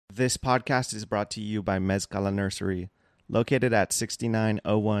This podcast is brought to you by Mezcala Nursery, located at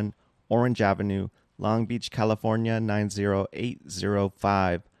 6901 Orange Avenue, Long Beach, California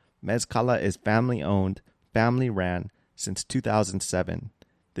 90805. Mezcala is family-owned, family-ran since 2007.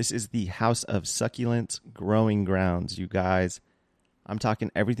 This is the house of succulents growing grounds, you guys. I'm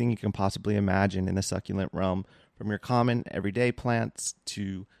talking everything you can possibly imagine in the succulent realm, from your common everyday plants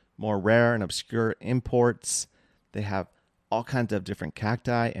to more rare and obscure imports. They have all kinds of different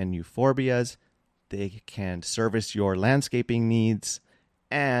cacti and euphorbias. They can service your landscaping needs,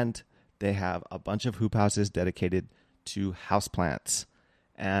 and they have a bunch of hoop houses dedicated to houseplants.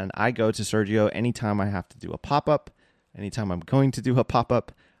 And I go to Sergio anytime I have to do a pop-up. Anytime I'm going to do a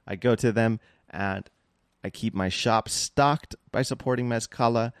pop-up, I go to them, and I keep my shop stocked by supporting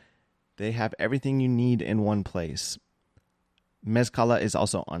Mezcala. They have everything you need in one place. Mezcala is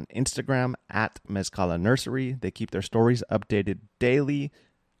also on Instagram at Mezcala Nursery. They keep their stories updated daily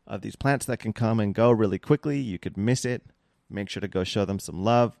of these plants that can come and go really quickly. You could miss it. Make sure to go show them some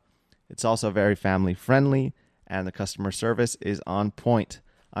love. It's also very family friendly, and the customer service is on point.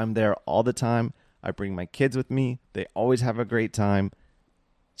 I'm there all the time. I bring my kids with me. They always have a great time.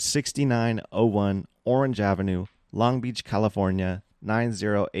 6901 Orange Avenue, Long Beach, California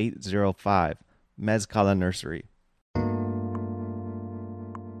 90805. Mezcala Nursery.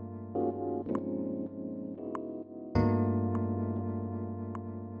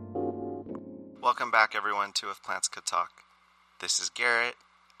 Welcome back, everyone, to If Plants Could Talk. This is Garrett.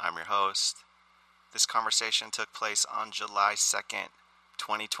 I'm your host. This conversation took place on July 2nd,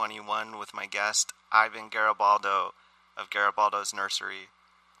 2021, with my guest, Ivan Garibaldo of Garibaldo's Nursery.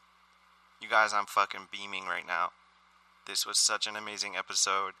 You guys, I'm fucking beaming right now. This was such an amazing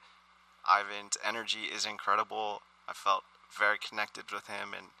episode. Ivan's energy is incredible. I felt very connected with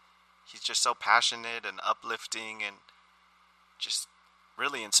him, and he's just so passionate and uplifting and just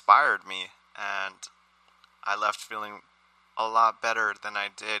really inspired me. And I left feeling a lot better than I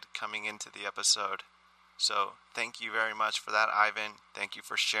did coming into the episode. So thank you very much for that, Ivan. Thank you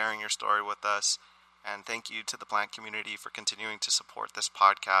for sharing your story with us. And thank you to the plant community for continuing to support this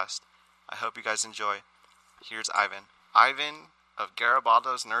podcast. I hope you guys enjoy. Here's Ivan. Ivan of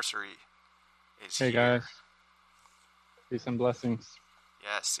Garibaldo's Nursery is here. Hey guys. Peace and blessings.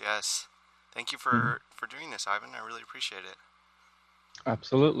 Yes. Thank you for doing this, Ivan. I really appreciate it.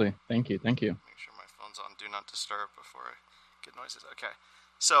 Absolutely. Thank you. Make sure my phone's on Do Not Disturb before I get noises. Okay.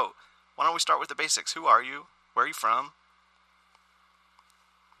 So, why don't we start with the basics? Who are you? Where are you from?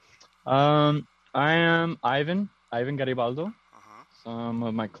 I am Ivan Garibaldo. Some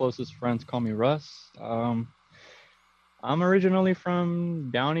of my closest friends call me Russ. I'm originally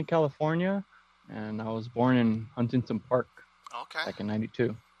from Downey, California, and I was born in Huntington Park. Okay. Back in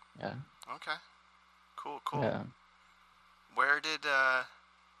 92. Yeah. Okay. Cool. Yeah. Where did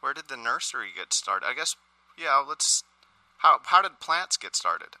the nursery get started? I guess, yeah, how did plants get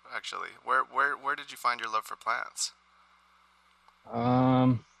started, actually? Where did you find your love for plants?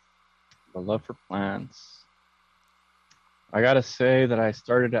 The love for plants. I gotta say that I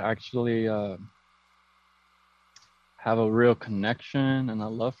started to actually have a real connection and a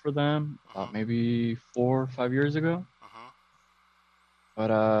love for them about maybe 4 or 5 years ago. But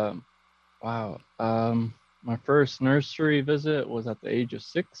wow. My first nursery visit was at the age of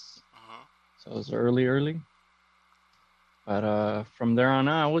 6. So it was early. But from there on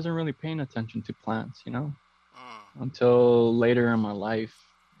out, I wasn't really paying attention to plants, until later in my life,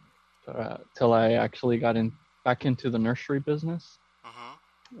 till I actually got back into the nursery business.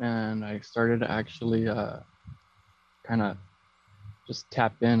 And I started to actually kind of just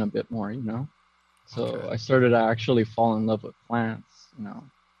tap in a bit more, So Okay. I started to actually fall in love with plants,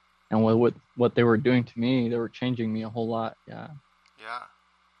 And what they were doing to me, they were changing me a whole lot. Yeah.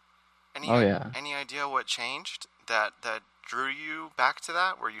 Any idea what changed that drew you back to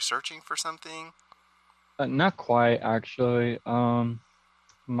that? Were you searching for something? Not quite, actually.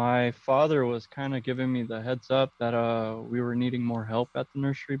 My father was kind of giving me the heads up that we were needing more help at the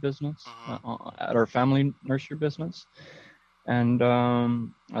nursery business, at our family nursery business. And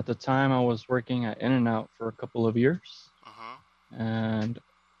at the time, I was working at In-N-Out for a couple of years. And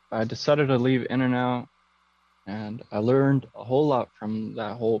I decided to leave In-N-Out, and I learned a whole lot from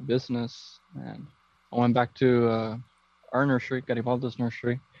that whole business. And I went back to our nursery, Garibaldo's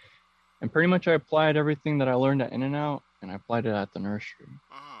Nursery, and pretty much I applied everything that I learned at In-N-Out, and I applied it at the nursery.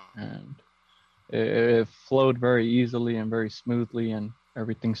 And it flowed very easily and very smoothly, and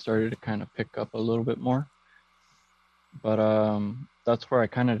everything started to kind of pick up a little bit more. But that's where I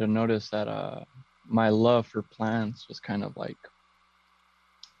kind of noticed that my love for plants was kind of like,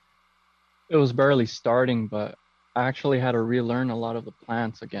 it was barely starting, but I actually had to relearn a lot of the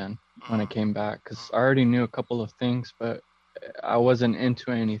plants again when I Mm, came back because I mm, already knew a couple of things, but I wasn't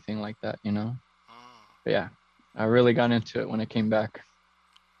into anything like that, you know? mm. But yeah, I really got into it when I came back.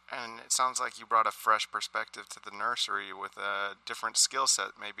 And it sounds like you brought a fresh perspective to the nursery with a different skill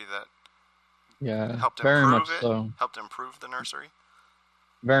set, maybe that Yeah, helped very improve much it, so. helped improve the nursery.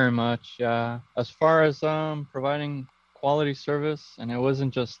 Very much. Yeah. As far as providing quality service, and it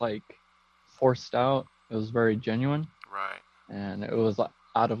wasn't just like forced out, it was very genuine Right. and it was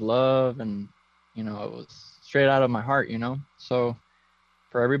out of love and it was straight out of my heart, So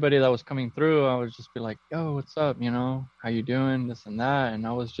for everybody that was coming through, I would just be like, "Yo, what's up? How you doing? This and that." And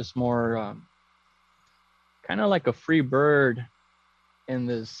I was just more kind of like a free bird in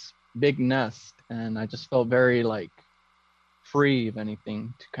this big nest, and I just felt very like free, if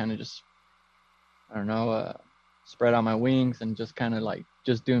anything, to kind of just I don't know, spread out my wings and just kind of like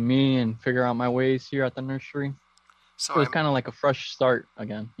just do me and figure out my ways here at the nursery. So It was I'm. kind of like a fresh start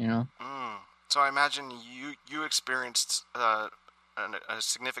again. Mm, so I imagine you experienced a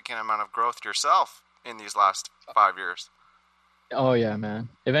significant amount of growth yourself in these last 5 years. Oh yeah, man.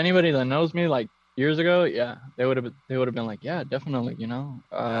 If anybody that knows me like years ago, yeah, they would have been like, yeah, definitely. Yeah.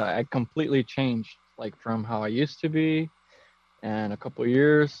 I completely changed like from how I used to be and a couple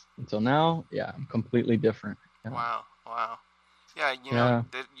years until now, yeah, I'm completely different. Yeah. Wow. Wow. Yeah, Yeah.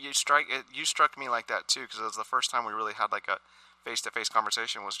 you struck me like that too because it was the first time we really had like a face-to-face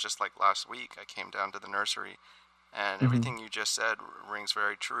conversation was just like last week. I came down to the nursery and Hmm. everything you just said rings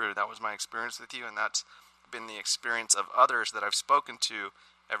very true. That was my experience with you and that's been the experience of others that I've spoken to.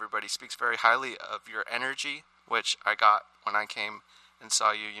 Everybody speaks very highly of your energy, which I got when I came and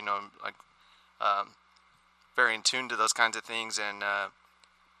saw you, like um, very in tune to those kinds of things and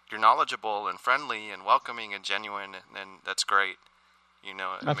you're knowledgeable and friendly and welcoming and genuine and that's great.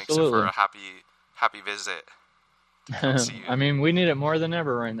 It makes it for Absolutely. a happy visit to come see you. I mean, we need it more than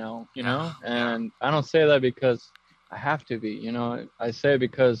ever right now, Yeah, yeah. and I don't say that because I have to be, I say it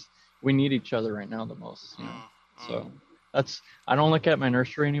because we need each other right now the most. Mm, mm, So I don't look at my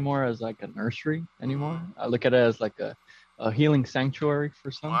nursery anymore as like a nursery anymore. mm. I look at it as like a healing sanctuary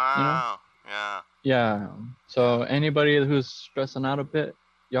for some. Wow. Yeah, Yeah. yeah, So anybody who's stressing out a bit,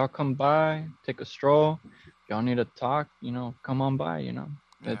 y'all come by, take a stroll. If y'all need to talk, come on by.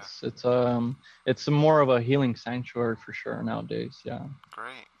 yeah. It's more of a healing sanctuary for sure nowadays. Yeah.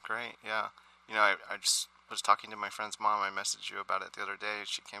 Great, great. Yeah. I just was talking to my friend's mom. I messaged you about it the other day.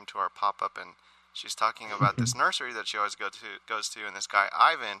 She came to our pop up and she's talking about this nursery that she always goes to, and this guy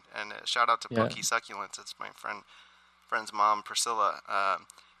Ivan. And shout out to Yeah. Pokey Succulents. It's my friend's mom, Priscilla.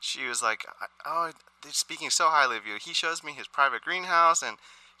 She was like, "Oh, they're speaking so highly of you. He shows me his private greenhouse, and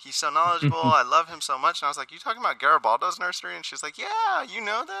he's so knowledgeable. I love him so much." And I was like, "You talking about Garibaldo's nursery?" And she's like, "Yeah, you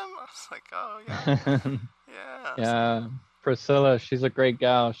know them." I was like, "Oh yeah, yeah." So Yeah. Priscilla, she's a great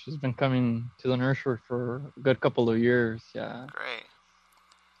gal. She's been coming to the nursery for a good couple of years. Yeah. great.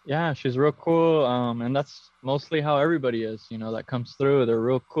 Yeah, she's real cool. And that's mostly how everybody is, that comes through. They're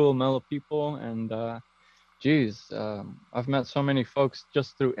real cool, mellow people. And geez, I've met so many folks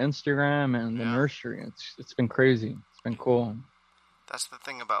just through Instagram and the Yeah. nursery. It's been crazy. It's been cool. That's the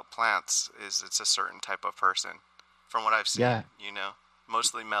thing about plants is it's a certain type of person, from what I've Yeah. seen.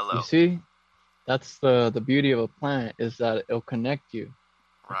 Mostly You mellow. see, that's the beauty of a plant is that it'll connect you.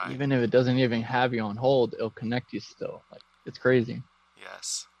 Like Right. even if it doesn't even have you on hold, it'll connect you still. Like it's crazy.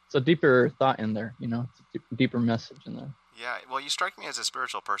 Yes. It's a deeper thought in there, It's a deeper message in there. Yeah. Well, you strike me as a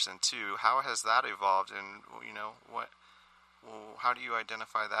spiritual person too. How has that evolved, and what? Well, how do you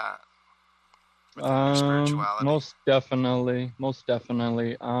identify that within your spirituality? Most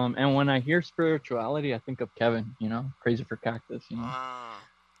definitely. And when I hear spirituality, I think of Kevin, Crazy for Cactus. Oh,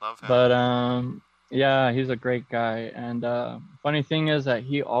 love him. But yeah, he's a great guy. And funny thing is that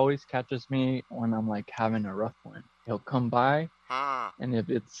he always catches me when I'm like having a rough one. He'll come by, Huh. and if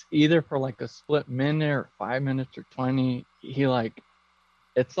it's either for like a split minute or 5 minutes or 20, he like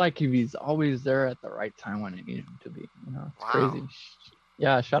it's like if he's always there at the right time when I need him to be. It's Wow. crazy.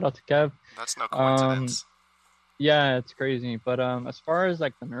 Yeah, shout out to Kev. That's no Um, coincidence. yeah, it's crazy. But as far as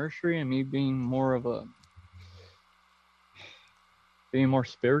like the nursery and me being more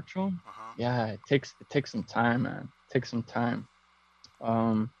spiritual, Uh huh. yeah, it takes some time, man. It takes some time.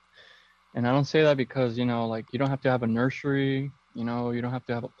 Um, and I don't say that because like you don't have to have a nursery, you don't have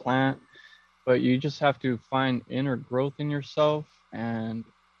to have a plant, but you just have to find inner growth in yourself, and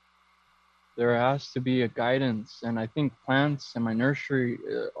there has to be a guidance. And I think plants in my nursery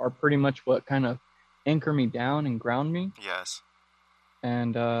are pretty much what kind of anchor me down and ground me. Yes.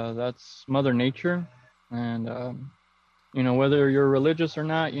 And that's Mother Nature. And You know, whether you're religious or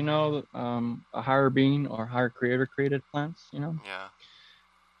not, you know, a higher being or higher creator created plants, you know. Yeah.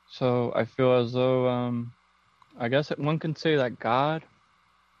 So I feel as though, I guess one can say that God,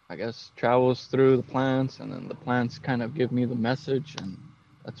 I guess, travels through the plants, and then the plants kind of give me the message, and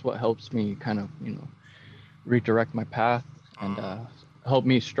that's what helps me kind of, you know, redirect my path and Mm, help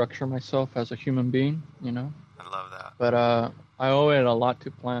me structure myself as a human being, you know. I love that. But I owe it a lot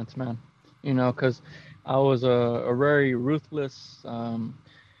to plants, man. You know, because I was a very ruthless,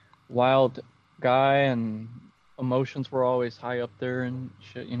 wild guy, and emotions were always high up there and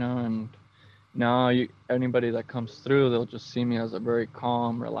shit, you know. And now anybody that comes through, they'll just see me as a very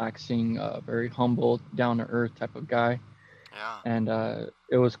calm, relaxing, very humble, down to earth type of guy. Yeah. And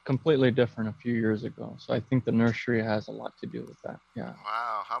it was completely different a few years ago. So I think the nursery has a lot to do with that. Yeah.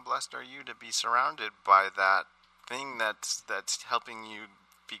 Wow, how blessed are you to be surrounded by that thing that's helping you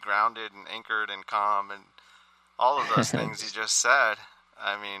be grounded and anchored and calm and all of those things you it's just said.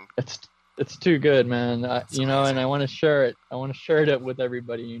 I mean, it's it's too good, man. it's You know, and I amazing. want to share it. I want to share it with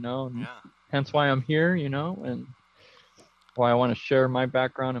everybody, you know, and Yeah. hence why I'm here, you know, and why I want to share my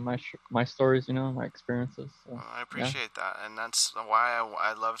background and my stories, you know, my experiences. So Well, I yeah, appreciate that, and that's why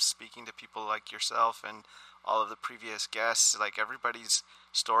I love speaking to people like yourself and all of the previous guests. Like everybody's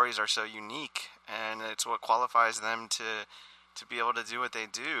stories are so unique, and it's what qualifies them to be able to do what they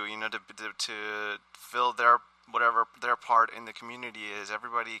do. You know, to fill their whatever their part in the community is.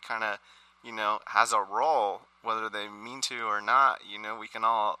 Everybody kind of has a role, whether they mean to or not. You know, we can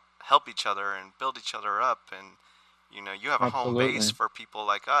all help each other and build each other up, and you have a home base absolutely. for people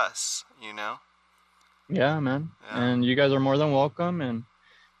like us. Yeah, man. Yeah. And you guys are more than welcome. And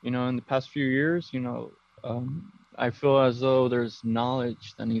you know, in the past few years, you know, I feel as though there's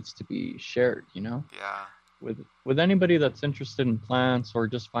knowledge that needs to be shared, you know, Yeah. with anybody that's interested in plants or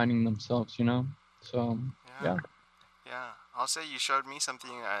just finding themselves, you know. So Yeah. yeah. Yeah. I'll say you showed me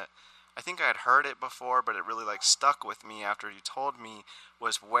something. I think I had heard it before, but it really like stuck with me after you told me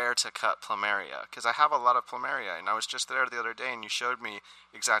was where to cut plumeria because I have a lot of plumeria and I was just there the other day and you showed me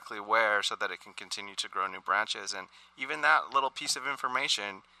exactly where so that it can continue to grow new branches and even that little piece of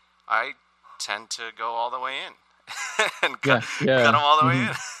information, I tend to go all the way in and cut Yeah, cut yeah. them all the way Hmm.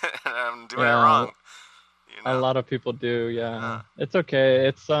 in and I'm doing it Yeah, wrong. You a know? lot of people do. Yeah. Yeah. It's okay.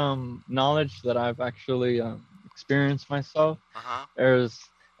 It's knowledge that I've actually experienced myself. Uh huh. There's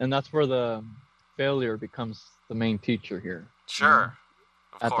and that's where the failure becomes the main teacher here, you know, Sure.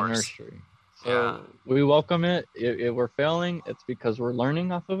 Of at the course. nursery. Yeah. So we welcome it. If we're failing, it's because we're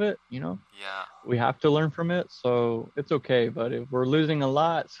learning off of it, you know. Yeah. We have to learn from it, so it's okay. But if we're losing a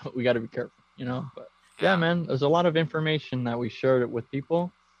lot, so we got to be careful, you know. But yeah, Yeah. man, there's a lot of information that we shared with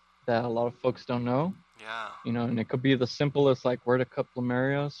people that a lot of folks don't know, Yeah. you know, and it could be the simplest like where to cut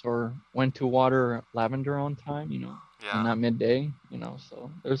plumerias or when to water lavender on time, you know, and Yeah. not midday, you know.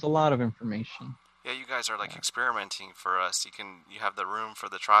 So there's a lot of information. Yeah, you guys are like Yeah. experimenting for us. You have the room for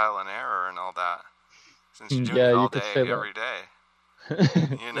the trial and error and all that. Since you're doing Yeah, it you all could day, say that. every day.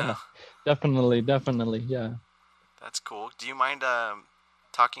 You know? Yeah, definitely, definitely. Yeah. That's cool. Do you mind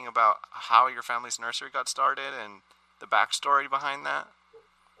talking about how your family's nursery got started and the backstory behind that?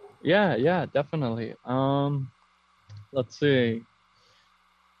 Yeah, yeah, definitely. Let's see.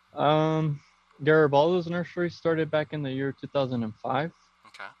 Um, Garibaldi's nursery started back in the year 2005,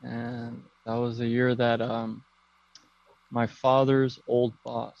 Okay. and that was the year that my father's old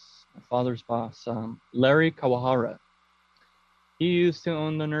boss, Larry Kawahara, he used to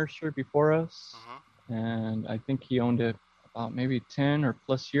own the nursery before us, Mhm. and I think he owned it about maybe 10 or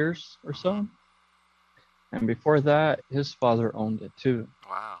plus years or Mhm. so. And before that, his father owned it too.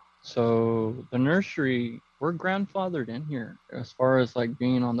 Wow. So the nursery, we're grandfathered in here as far as like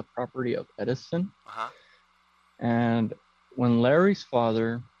being on the property of Edison. Uh huh. And when Larry's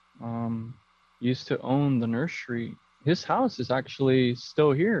father um, used to own the nursery, his house is actually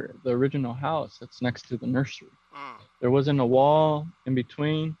still here, the original house that's next to the nursery. Mm. There wasn't a wall in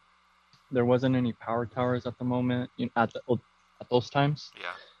between. There wasn't any power towers at the moment, you know, at those times.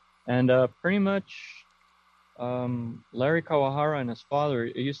 Yeah. And pretty much Larry Kawahara and his father,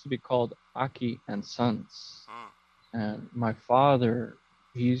 it used to be called Aki and Sons. Mm. And my father,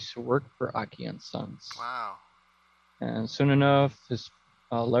 he used to work for Aki and Sons. Wow. And soon enough, his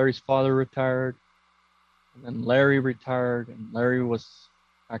Larry's father retired, and then Larry retired, and Larry was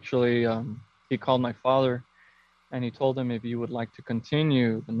actually he called my father and he told him if you would like to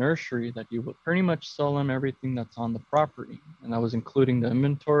continue the nursery, that you would pretty much sell him everything that's on the property, and that was including the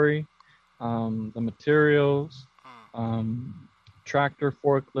inventory, the materials, Mm. um, tractor,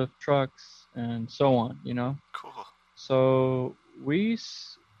 forklift, trucks, and so on. You know, Cool. so we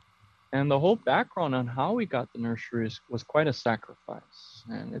And the whole background on how we got the nurseries was quite a sacrifice.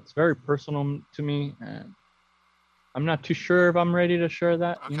 And it's very personal to me. And I'm not too sure if I'm ready to share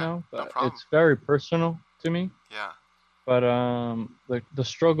that, Okay, no but problem. it's very personal to me. Yeah. But the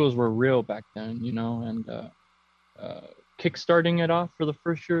struggles were real back then, and kickstarting it off for the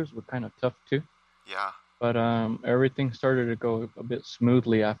first years were kind of tough too. Yeah. But everything started to go a bit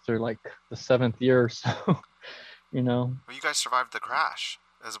smoothly after like the 7th year or so, you know. Well, you guys survived the crash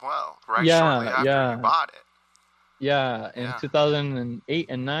as well, right? Shortly Yeah, after you yeah, bought it. yeah. In Yeah. 2008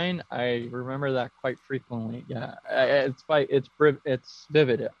 and 9, I remember that quite frequently. Yeah, it's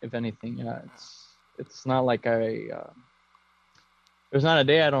vivid, if anything. Yeah, it's not like there's not a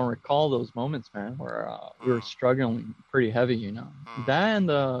day I don't recall those moments, man, where we were Mm. struggling pretty heavy. Mm. That and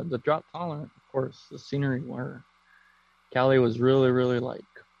the drought tolerant, of course, the scenery where Cali was really, really like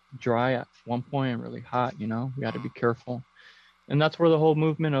dry at one point and really hot. We had to be careful, and that's where the whole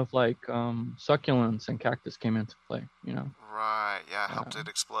movement of like succulents and cactus came into play. Right. Yeah. Helped it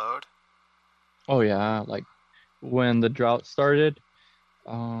explode. Oh yeah, like when the drought started,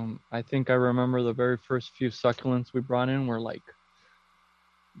 I think I remember the very first few succulents we brought in were like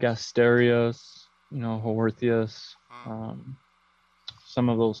Gasterias, Haworthias, Mm. some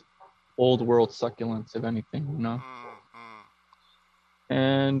of those old world succulents, if anything. Mm. Mm.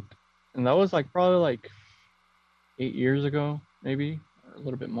 And that was like probably like 8 years ago, maybe, or a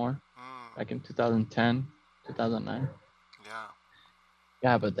little bit more, Mm. back in 2010, 2009. Yeah.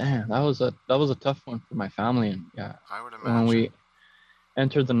 Yeah, but damn, that was a tough one for my family. And yeah, I would when imagine. we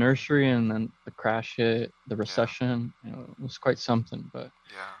entered the nursery and then the crash hit, the Yeah. recession, it was quite something. But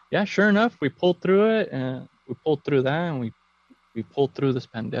Yeah. yeah, sure enough, we pulled through it, and we pulled through that, and we pulled through this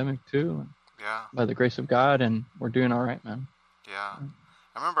pandemic too, Yeah. by the grace of God, and we're doing all right, man. Yeah.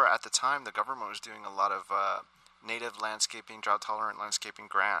 I remember at the time the government was doing a lot of native landscaping, drought-tolerant landscaping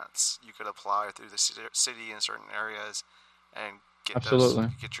grants. You could apply through the city in certain areas and Absolutely.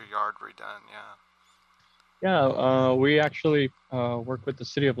 get your yard redone. Yeah. Yeah, we actually work with the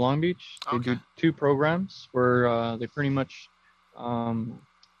city of Long Beach. They Okay. do 2 programs where they pretty much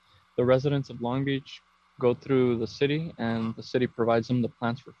the residents of Long Beach go through the city, and the city provides them the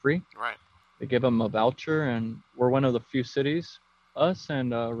plants for free. Right. They give them a voucher, and we're one of the few cities, us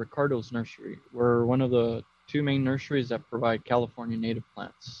and Ricardo's Nursery. We're one of the 2 main nurseries that provide California native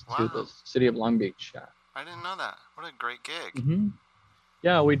plants to Wow. the city of Long Beach. Yeah. I didn't know that. What a great gig. Mm-hmm.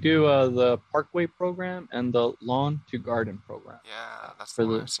 Yeah, we do the Parkway program and the Lawn to Garden program. Yeah, that's the For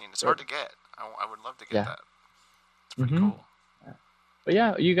one the I've seen. It's hard to get. I would love to get yeah. that. It's pretty Mm-hmm. cool. But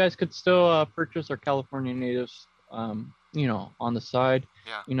yeah, you guys could still purchase our California natives, on the side.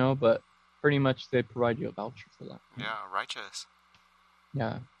 Yeah. But pretty much they provide you a voucher for that. Yeah, righteous.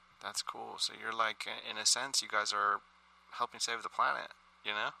 Yeah. That's cool. So you're like, in a sense, you guys are helping save the planet,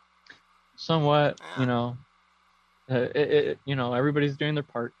 you know? Somewhat, Yeah. everybody's doing their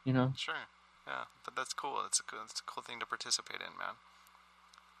part, Sure. Yeah, but that's cool. It's a cool thing to participate in, man.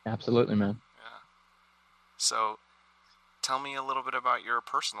 Absolutely, man. Yeah. So, tell me a little bit about your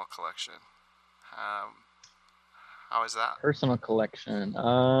personal collection. How is that? Personal collection.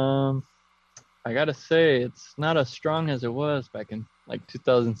 I gotta say, it's not as strong as it was back in like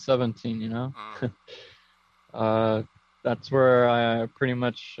 2017. That's where I pretty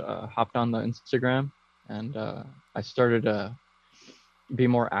much hopped on the Instagram, and I started to be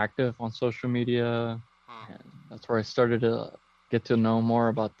more active on social media, and that's where I started to get to know more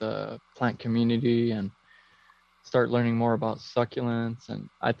about the plant community and start learning more about succulents. And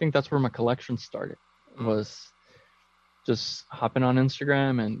I think that's where my collection started, was just hopping on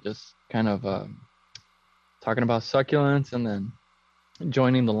Instagram and just kind of talking about succulents, and then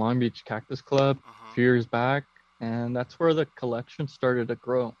joining the Long Beach Cactus Club a few years back. And that's where the collection started to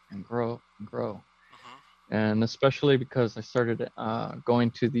grow and grow and grow. And especially because I started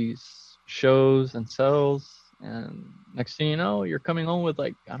going to these shows and sales, and next thing you know, you're coming home with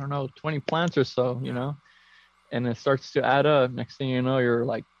like, I don't know, 20 plants or so, and it starts to add up. Next thing you know, you're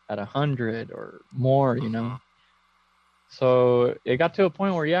like at 100 or more, So it got to a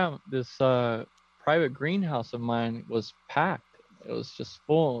point where, yeah, this private greenhouse of mine was packed. It was just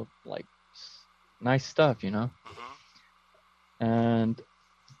full of like nice stuff, And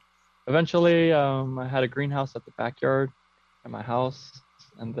eventually, I had a greenhouse at the backyard at my house,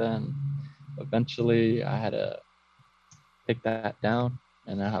 and then eventually I had to take that down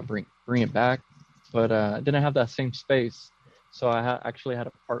and then I had to bring it back, but I didn't have that same space, so I actually had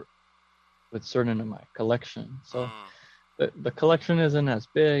to part with certain of my collection. So the collection isn't as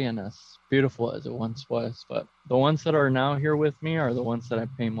big and as beautiful as it once was, but the ones that are now here with me are the ones that I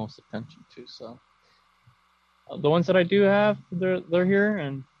pay most attention to. So the ones that I do have, they're here,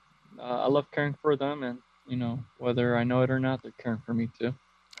 and I love caring for them, and whether I know it or not, they're caring for me too.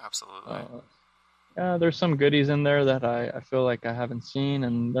 Absolutely. Yeah, there's some goodies in there that I feel like I haven't seen,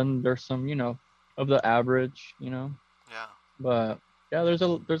 and then there's some of the average, Yeah. but yeah, there's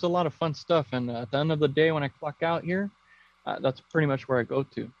a lot of fun stuff, and at the end of the day, when I clock out here, that's pretty much where I go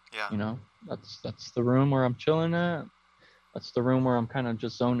to. Yeah. That's the room where I'm chilling at. That's the room where I'm kind of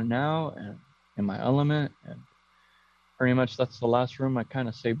just zoning out and in my element, and pretty much that's the last room I kind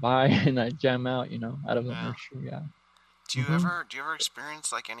of say bye and I jam out, out of the nursery. Yeah. Do you ever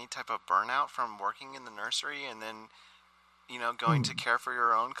experience like any type of burnout from working in the nursery and then going to care for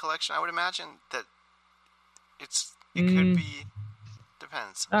your own collection? I would imagine that it could be,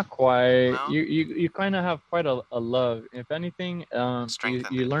 depends. Not quite. No? You kind of have quite a love. If anything, you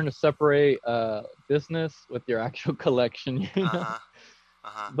it. learn to separate business with your actual collection.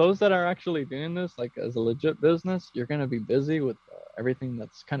 Those that are actually doing this like as a legit business, you're gonna be busy with everything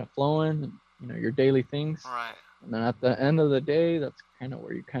that's kind of flowing, and your daily things. Right. And then at the end of the day, that's kind of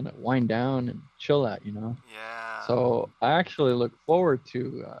where you kind of wind down and chill at. Yeah. So I actually look forward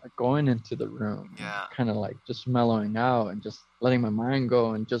to going into the room. Yeah. Kind of like just mellowing out and just letting my mind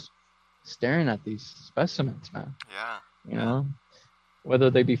go and just staring at these specimens, man. Yeah. You know,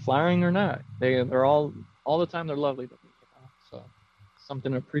 whether they be flowering or not, they're all the time. They're lovely to me. So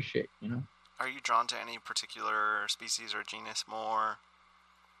something to appreciate. Are you drawn to any particular species or genus more?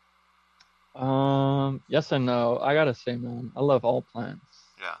 Yes and no. I gotta say, man, I love all plants.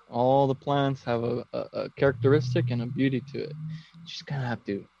 Yeah. All the plants have a characteristic and a beauty to it. You just kind of have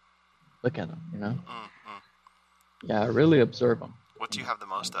to look at them, Mm-hmm. Yeah, really observe them. What do you have the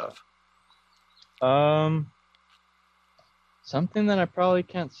most of? Something that I probably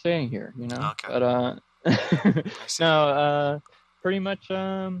can't say here, Okay. But no, pretty much.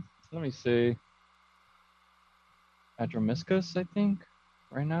 Let me see. Adromiscus, I think,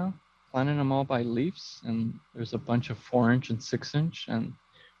 right now. Planting them all by leaves, and there's a bunch of 4-inch and 6-inch, and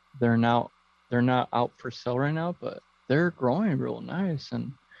they're not out for sale right now, but they're growing real nice,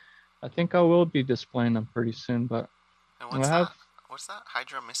 and I think I will be displaying them pretty soon. But and what's that? What's that?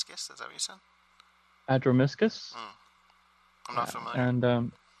 Hydromiscus? Is that what you said? Adromiscus. I'm not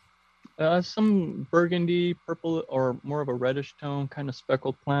familiar. And some burgundy, purple, or more of a reddish tone kind of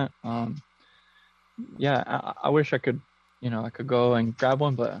speckled plant. Yeah, I wish I could. I could go and grab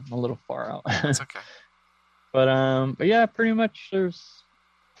one, but I'm a little far out. It's okay. But yeah, pretty much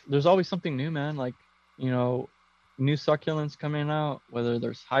there's always something new, man. Like, new succulents coming out, whether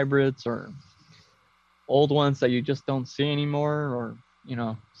there's hybrids or old ones that you just don't see anymore, or,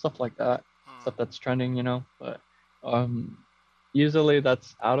 stuff like that, stuff that's trending, but usually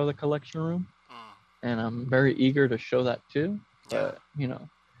that's out of the collection room, and I'm very eager to show that too. But,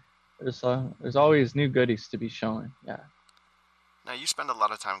 there's always new goodies to be showing. Yeah. Now you spend a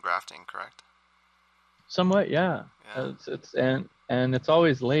lot of time grafting, correct? Somewhat, yeah. It's it's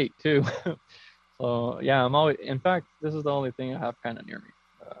always late too. So yeah, I'm always. In fact, this is the only thing I have kind of near me.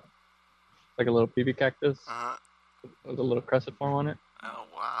 Like a little PB cactus with a little cruciform on it. Oh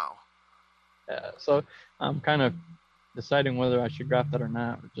wow. Yeah. So I'm kind of deciding whether I should graft that or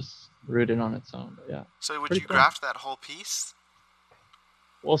not, or just root it on its own. But yeah. So would you graft that whole piece?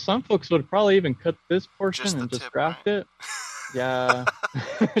 Well, some folks would probably even cut this portion and just graft it. Yeah,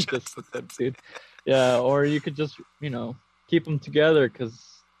 just the tip, dude. Yeah, or you could just, keep them together, because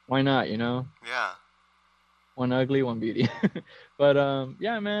why not, Yeah. One ugly, one beauty. But,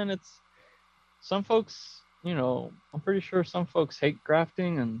 yeah, man, it's, some folks, I'm pretty sure some folks hate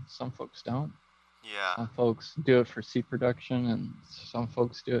grafting and some folks don't. Yeah. Some folks do it for seed production, and some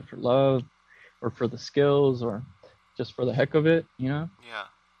folks do it for love or for the skills or just for the heck of it, Yeah.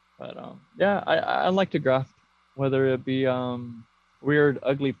 But, yeah, I like to graft. Whether it be weird,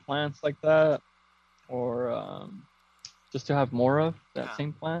 ugly plants like that, or just to have more of that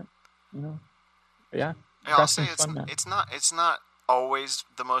same plant, But yeah. I'll say it's not always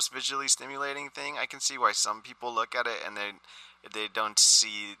the most visually stimulating thing. I can see why some people look at it and they don't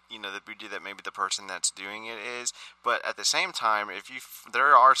see the beauty that maybe the person that's doing it is. But at the same time,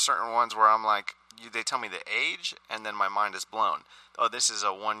 there are certain ones where I'm like, they tell me the age, and then my mind is blown. Oh, this is a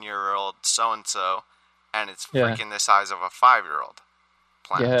 1-year-old so and so. And it's freaking the size of a 5-year-old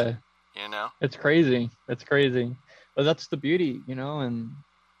plant. Yeah. It's crazy. But that's the beauty, and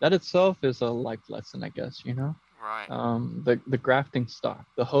that itself is a life lesson, I guess, Right. The grafting stock,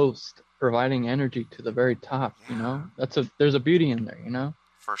 the host providing energy to the very top, there's a beauty in there,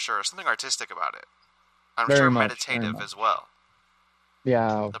 For sure. Something artistic about it. I'm very sure much, meditative as well.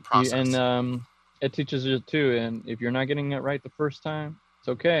 Yeah. The process. And it teaches you too. And if you're not getting it right the first time, it's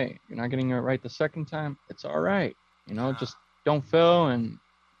okay. If you're not getting it right the second time, it's all right. Just don't fail and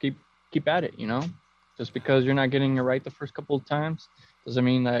keep keep at it, just because you're not getting it right the first couple of times doesn't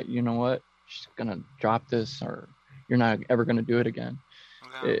mean that, just gonna drop this or you're not ever gonna do it again.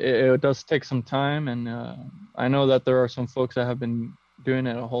 Yeah. It does take some time, and I know that there are some folks that have been doing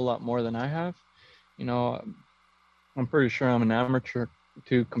it a whole lot more than I have. I'm pretty sure I'm an amateur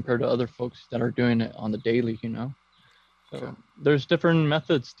too compared to other folks that are doing it on the daily. So there's different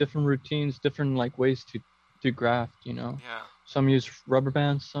methods, different routines, different like ways to graft. Yeah. Some use rubber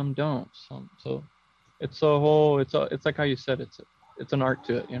bands, some don't. So it's like how you said, it's an art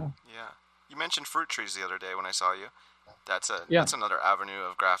to it. Yeah. You mentioned fruit trees the other day when I saw you. That's another avenue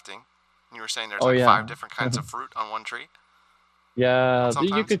of grafting. You were saying there's 5 different kinds of fruit on one tree. Yeah,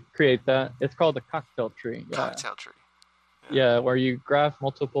 you could create that. It's called a cocktail tree. Yeah. Cocktail tree. Yeah, where you graft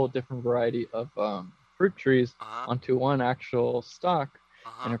multiple different variety of fruit trees onto one actual stock,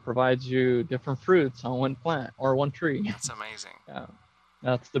 and it provides you different fruits on one plant or one tree. That's amazing. Yeah,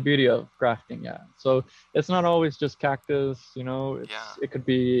 that's the beauty of grafting. Yeah, so it's not always just cactus. It could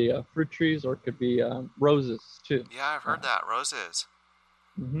be fruit trees, or it could be roses too. Yeah, I've heard that roses.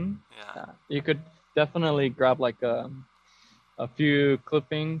 Mm-hmm. Yeah, you could definitely grab like a few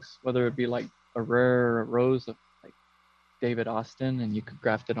clippings, whether it be like a rare rose of like David Austin, and you could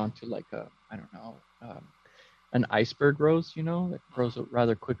graft it onto like an iceberg rose, that grows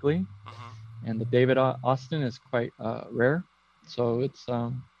rather quickly. And the David Austin is quite rare. So it's,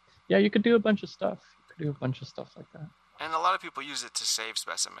 you could do a bunch of stuff. Like that. And a lot of people use it to save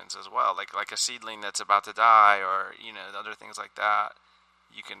specimens as well, like a seedling that's about to die, or other things like that.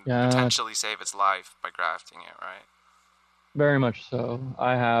 You can potentially save its life by grafting it, right? Very much so.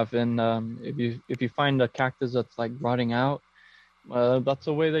 I have, and if you find a cactus that's like rotting out, that's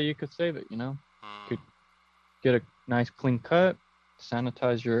a way that you could save it. You could get a nice clean cut,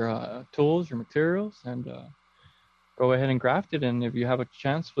 sanitize your tools, your materials, and go ahead and graft it. And if you have a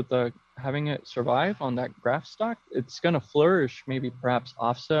chance with having it survive on that graft stock, it's gonna flourish. Maybe perhaps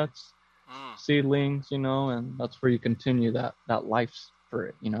offsets, seedlings, and that's where you continue that life for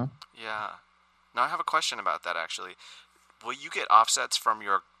it. Yeah. Now I have a question about that actually. Will you get offsets from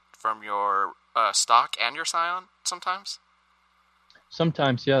your stock and your scion sometimes?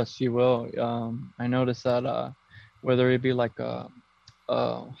 Sometimes, yes, you will. I noticed that whether it be like a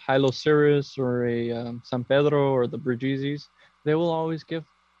Hyloceras or a San Pedro or the Brigises, they will always give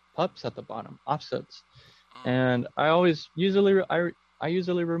pups at the bottom, offsets. And I usually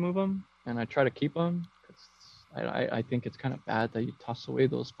remove them, and I try to keep them. I think it's kind of bad that you toss away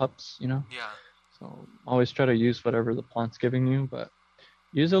those pups, Yeah. So always try to use whatever the plant's giving you, but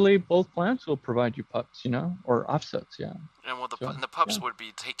usually both plants will provide you pups, or offsets, yeah. And the pups would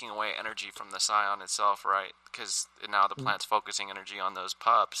be taking away energy from the scion itself, right? Because now the plant's focusing energy on those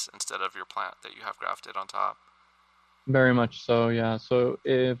pups instead of your plant that you have grafted on top. Very much so, yeah. So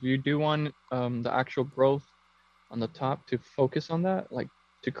if you do want the actual growth on the top to focus on that, like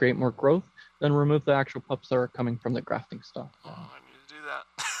to create more growth, then remove the actual pups that are coming from the grafting stuff. Yeah. Oh, I need to do that.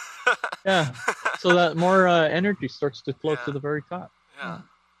 Yeah, so that more energy starts to flow to the very top. Yeah,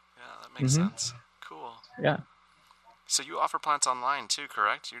 that makes sense. Cool. Yeah. So you offer plants online too,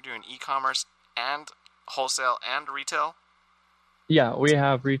 correct? You're doing e-commerce and wholesale and retail? Yeah, we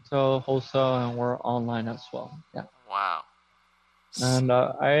have retail, wholesale, and we're online as well. Yeah. Wow. And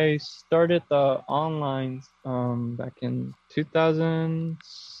I started the online back in 2000,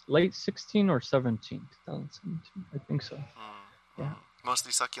 late 16 or 17, 2017, I think so. Yeah.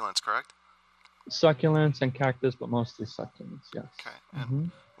 Mostly succulents, correct? Succulents and cactus, but mostly succulents, yes. Okay. And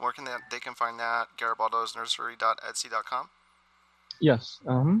where can they can find that? Garibaldo'sNursery.etsy.com? Yes.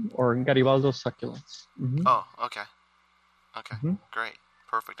 Or Garibaldo Succulents. Oh, okay. Okay. Great.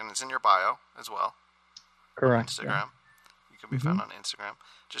 Perfect. And it's in your bio as well. Correct. Instagram. Yeah. You can be found on Instagram.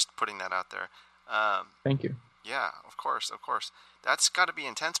 Just putting that out there. Thank you. Yeah, of course. That's got to be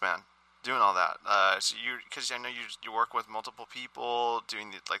intense, man. Doing all that, because I know you work with multiple people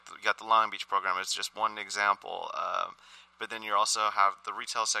doing you got the Long Beach program. It's just one example, but then you also have the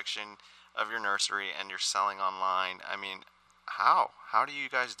retail section of your nursery, and you're selling online. I mean, how do you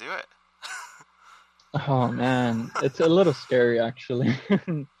guys do it? Oh man, it's a little scary actually,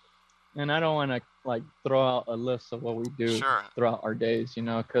 and I don't want to throw out a list of what we do throughout our days,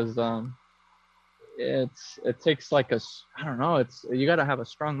 because it takes I don't know, you got to have a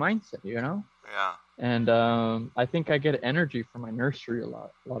strong mindset, Yeah. And I think I get energy from my nursery a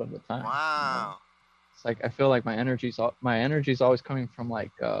lot of the time. Wow. It's like I feel like my energy's always coming from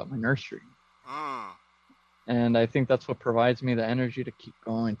my nursery. And I think that's what provides me the energy to keep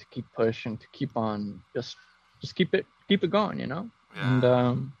going, to keep pushing, to keep on just keep it going, Yeah. And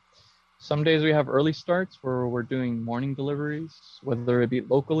some days we have early starts where we're doing morning deliveries, whether it be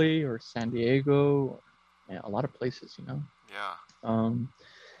locally or San Diego, or, a lot of places, Yeah.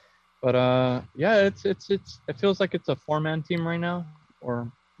 But yeah, it feels like it's a 4-man team right now,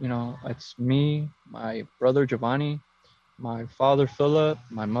 or it's me, my brother Giovanni, my father Philip,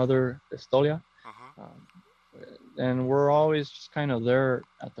 my mother Estolia, Mm-hmm. and we're always just kind of there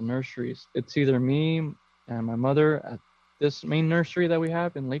at the nurseries. It's either me and my mother at this main nursery that we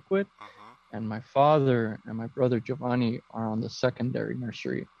have in Lakewood, Mm-hmm. and my father and my brother Giovanni are on the secondary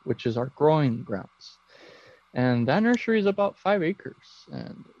nursery, which is our growing grounds. And that nursery is about 5 acres,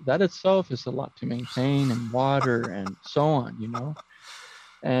 and that itself is a lot to maintain and water and so on,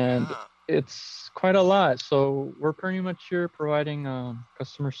 and Yeah. it's quite a lot. So we're pretty much here providing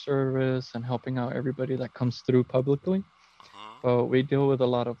customer service and helping out everybody that comes through publicly. Mm-hmm. But we deal with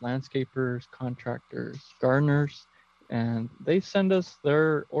a lot of landscapers, contractors, gardeners, and they send us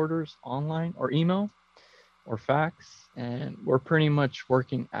their orders online or email or fax, and we're pretty much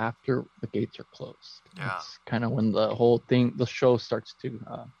working after the gates are closed. Yeah. It's kind of when the show starts to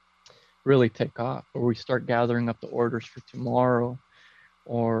really take off, or we start gathering up the orders for tomorrow,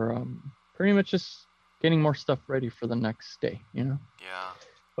 or pretty much just getting more stuff ready for the next day, Yeah.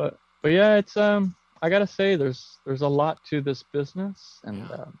 But yeah, it's I gotta say, there's a lot to this business, and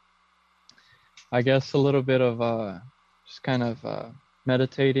Yeah. I guess a little bit of just kind of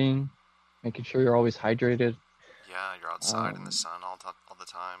meditating, making sure you're always hydrated. Yeah, you're outside in the sun all the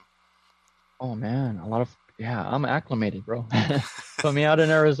time. Oh man, I'm acclimated, bro. Put me out in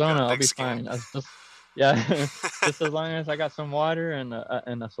Arizona, Got I'll thick be skin. fine. Yeah, just as long as I got some water and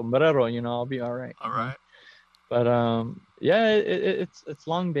a sombrero, I'll be all right. All right. But yeah, it's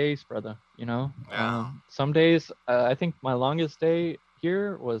long days, brother. Yeah. Some days, I think my longest day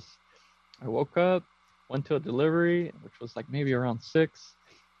here was I woke up, went to a delivery, which was like maybe around 6.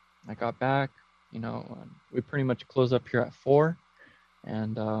 I got back, we pretty much close up here at 4,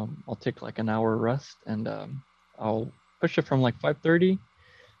 and I'll take like an hour rest, and I'll push it from like 5:30.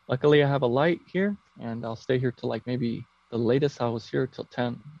 Luckily, I have a light here, and I'll stay here till like maybe the latest I was here till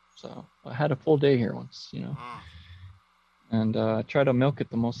 10. So I had a full day here once, Mm. and I try to milk it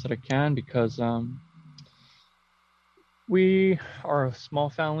the most that I can, because we are a small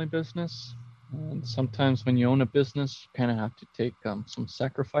family business, and sometimes when you own a business, you kind of have to take some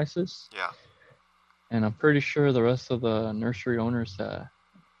sacrifices. Yeah. And I'm pretty sure the rest of the nursery owners that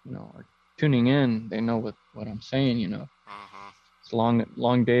are tuning in, they know what I'm saying. Mm-hmm. It's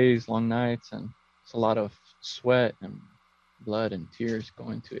long days, long nights, and it's a lot of sweat and blood and tears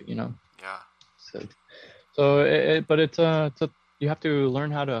going to it. Yeah. But it's you have to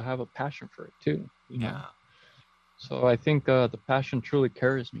learn how to have a passion for it too. Yeah. So I think the passion truly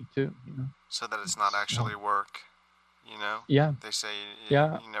carries me too. So that it's not actually work. Yeah. They say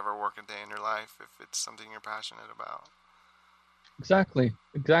Yeah. you never work a day in your life if it's something you're passionate about. Exactly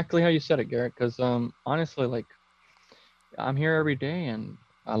how you said it, Garrett. Because honestly, like, I'm here every day and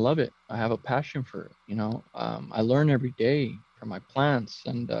I love it. I have a passion for it. I learn every day from my plants,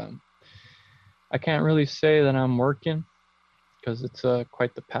 and I can't really say that I'm working, because it's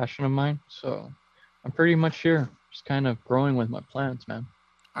quite the passion of mine. So I'm pretty much here, just kind of growing with my plants, man.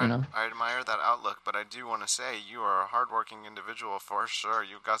 I admire that outlook, but I do want to say you are a hardworking individual for sure.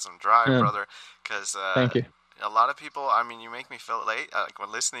 You've got some drive, brother. Because thank you. A lot of people, I mean, you make me feel late. Like when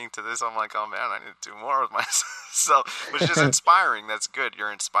listening to this, I'm like, oh man, I need to do more with myself, which is inspiring. That's good.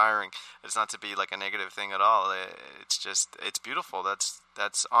 You're inspiring. It's not to be like a negative thing at all. It's just, it's beautiful. That's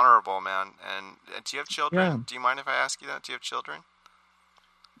honorable, man. And do you have children? Yeah. Do you mind if I ask you that? Do you have children?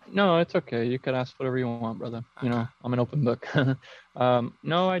 No, it's okay. You could ask whatever you want, brother. Okay. I'm an open book.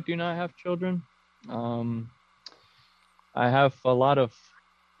 No, I do not have children. I have a lot of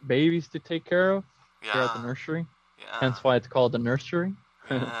babies to take care of here at the nursery. Yeah. Hence why it's called the nursery.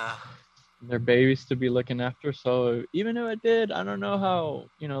 Yeah. They're babies to be looking after. So even if I did, I don't know how,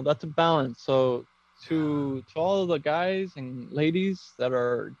 that's a balance. So to all of the guys and ladies that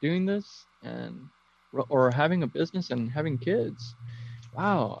are doing this or having a business and having kids,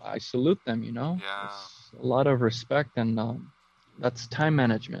 wow, I salute them. Yeah. It's a lot of respect, and that's time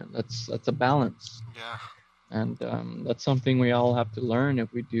management. That's a balance. Yeah. And that's something we all have to learn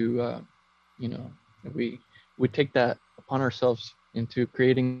if we do, if we take that upon ourselves into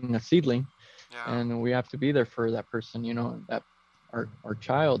creating a seedling. Yeah. And we have to be there for that person, that our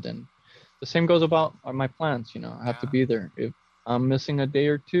child. And the same goes about my plants. I have to be there. If I'm missing a day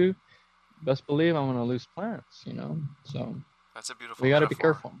or two, best believe I'm going to lose plants, so that's a beautiful we got to be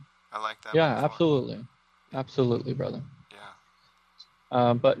metaphor. careful. I like that. Yeah, metaphor. absolutely, brother.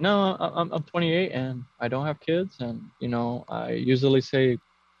 Yeah. But no, I'm 28 and I don't have kids, and I usually say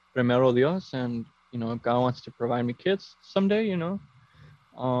primero Dios, and if God wants to provide me kids someday,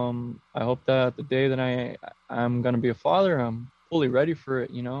 I hope that the day that I'm gonna be a father, I'm fully ready for it,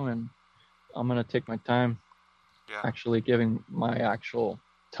 and I'm gonna take my time, Yeah. actually giving my actual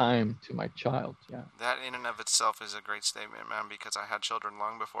time to my child. Yeah. That in and of itself is a great statement, man, because I had children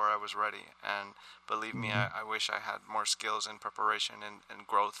long before I was ready. And believe me, Mm-hmm. I wish I had more skills and preparation and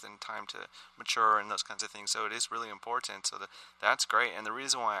growth and time to mature and those kinds of things. So it is really important. So that's great. And the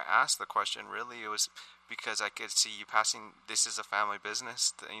reason why I asked the question really, it was because I could see you passing, this is a family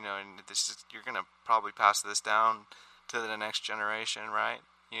business, and you're going to probably pass this down to the next generation, right?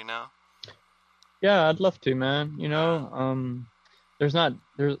 Yeah, I'd love to, man. There's not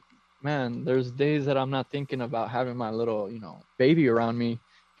there's man, there's days that I'm not thinking about having my little, baby around me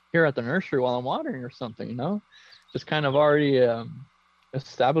here at the nursery while I'm watering or something. Just kind of already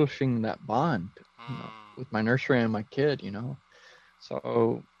establishing that bond, with my nursery and my kid.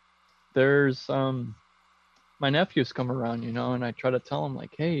 So there's my nephews come around, and I try to tell them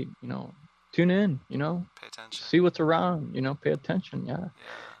like, hey, tune in, Pay attention. see what's around, pay attention, yeah.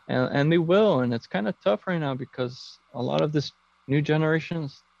 Yeah. And they will, and it's kind of tough right now because a lot of this new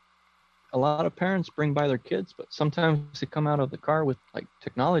generations, a lot of parents bring by their kids, but sometimes they come out of the car with like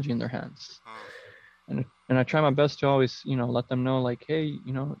technology in their hands. And I try my best to always, let them know like, hey,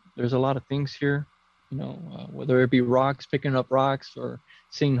 there's a lot of things here, whether it be rocks, picking up rocks, or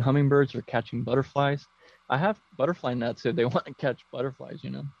seeing hummingbirds or catching butterflies. I have butterfly nets if they want to catch butterflies.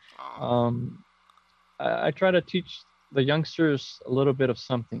 um, I try to teach the youngsters a little bit of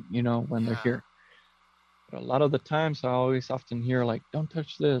something, when they're here. But a lot of the times I always often hear like, don't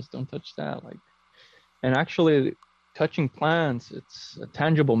touch this, don't touch that. Like, and actually touching plants, it's a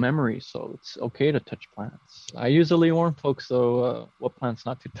tangible memory. So it's okay to touch plants. I usually warn folks though, what plants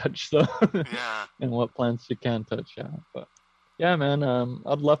not to touch though. Yeah. And what plants you can touch. Yeah. But yeah, man,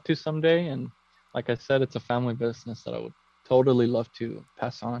 I'd love to someday. And like I said, it's a family business that I would totally love to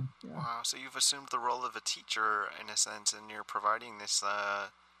pass on. Yeah. Wow, so you've assumed the role of a teacher in a sense, and you're providing this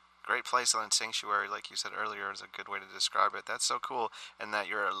great place and sanctuary, like you said earlier, is a good way to describe it. That's so cool, and that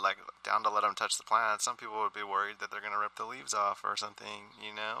you're like down to let them touch the plants. Some people would be worried that they're gonna rip the leaves off or something.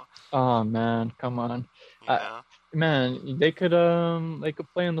 Oh man, come on. You know. Man, they could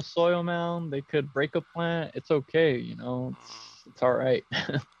play in the soil mound, they could break a plant. It's okay, it's all right.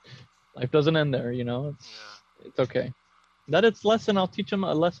 Life doesn't end there, it's okay. That it's lesson, I'll teach them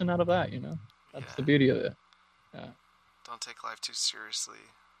a lesson out of that. That's the beauty of it. Yeah. Don't take life too seriously.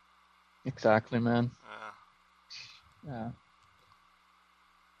 Exactly, man. Yeah.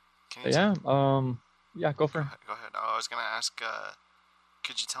 Yeah, go for it. Go ahead. I was gonna ask,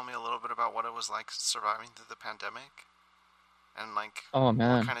 could you tell me a little bit about what it was like surviving through the pandemic? And like, oh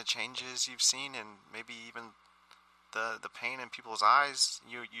man, what kind of changes you've seen, and maybe even the pain in people's eyes.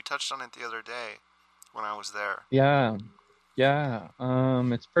 You touched on it the other day when I was there. Yeah.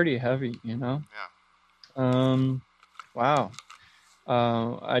 It's pretty heavy, Yeah. Wow.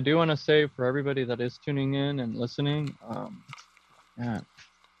 I do want to say for everybody that is tuning in and listening, yeah,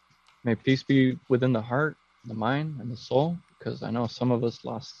 may peace be within the heart, the mind, and the soul, because I know some of us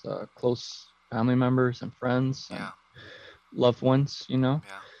lost close family members and friends and loved ones,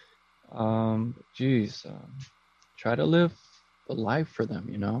 Geez, try to live the life for them,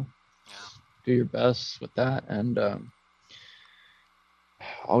 do your best with that, and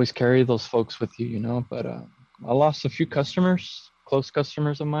always carry those folks with you, but I lost a few customers, close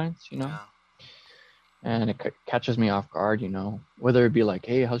customers of mine, and it catches me off guard, whether it be like,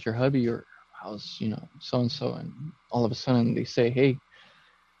 hey, how's your hubby, or how's, so-and-so, and all of a sudden they say, hey,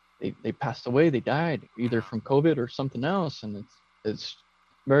 they passed away, they died either from COVID or something else, and it's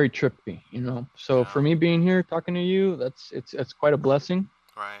very trippy, so for me being here talking to you, it's quite a blessing.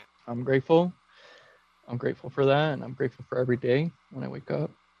 Right. I'm grateful for that, and I'm grateful for every day when I wake up.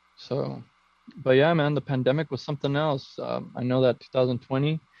 So, but yeah, man, the pandemic was something else. I know that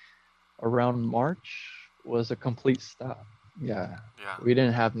 2020 around March was a complete stop. Yeah. We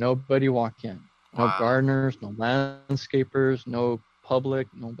didn't have nobody walk in, no gardeners, no landscapers, no public,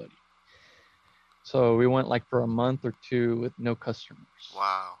 nobody. So we went like for a month or two with no customers.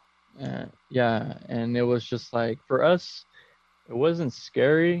 Wow. Yeah, and it was just like, for us, it wasn't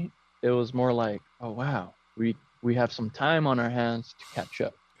scary. It was more like, oh wow, we have some time on our hands to catch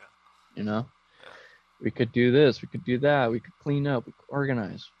up. We could do this, we could do that, we could clean up, we could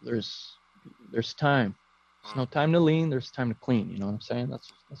organize. There's time. There's no time to lean, there's time to clean. You know what I'm saying?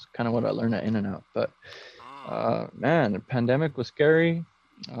 That's kind of what I learned at In-N-Out. But man, the pandemic was scary.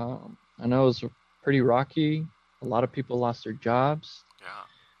 I know it was pretty rocky. A lot of people lost their jobs.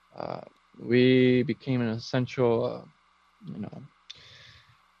 We became an essential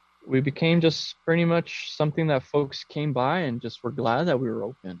we became just pretty much something that folks came by and just were glad that we were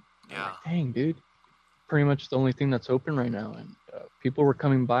open. They're Yeah. like, dang, dude, pretty much the only thing that's open right now. And people were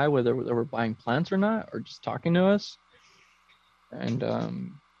coming by, whether they were buying plants or not, or just talking to us. And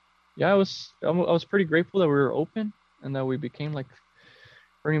yeah, I was pretty grateful that we were open and that we became like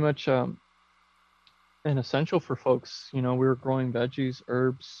pretty much an essential for folks. We were growing veggies,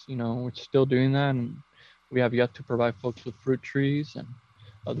 herbs. We're still doing that, and we have yet to provide folks with fruit trees and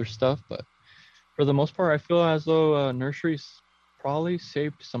other stuff. But for the most part, I feel as though nurseries probably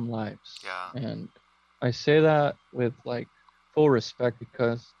saved some lives. Yeah. And I say that with like full respect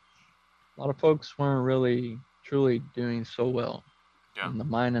because a lot of folks weren't really truly doing so well in the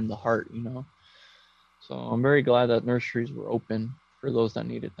mind and the heart. So I'm very glad that nurseries were open for those that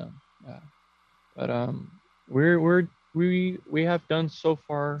needed them. Yeah. But we have done so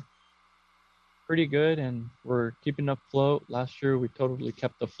far pretty good, and we're keeping afloat. Last year we totally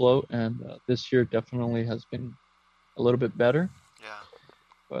kept afloat, and this year definitely has been a little bit better. Yeah.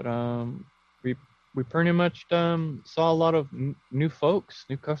 But we we pretty much saw a lot of new folks,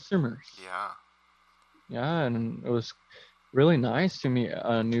 new customers. Yeah. Yeah, and it was really nice to meet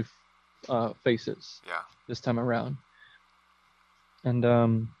new faces. Yeah. This time around, and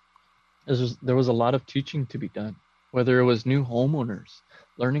there was a lot of teaching to be done, whether it was new homeowners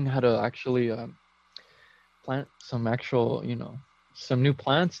learning how to actually plant some actual, some new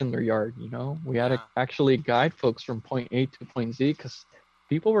plants in their yard. We had to actually guide folks from point A to point Z because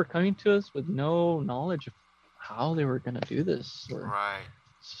people were coming to us with no knowledge of how they were going to do this. Right.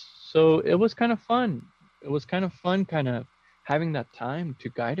 So it was kind of fun. It was kind of fun kind of having that time to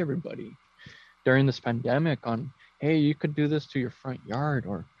guide everybody during this pandemic on, hey, you could do this to your front yard,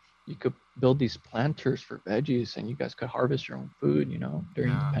 or you could build these planters for veggies and you guys could harvest your own food,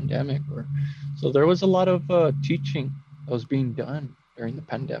 during the pandemic. So there was a lot of teaching that was being done during the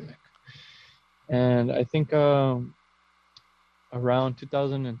pandemic. And I think around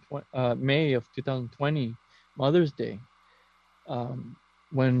 2020, May of 2020, Mother's Day,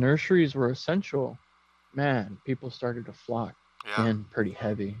 when nurseries were essential, man, people started to flock in pretty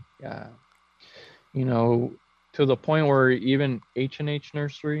heavy. Yeah. To the point where even H&H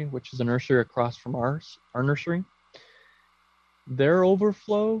Nursery, which is a nursery across from our nursery, their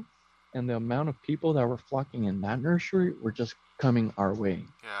overflow and the amount of people that were flocking in that nursery were just coming our way.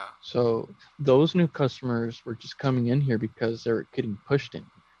 Yeah. So those new customers were just coming in here because they were getting pushed in.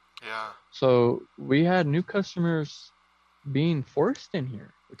 Yeah. So we had new customers being forced in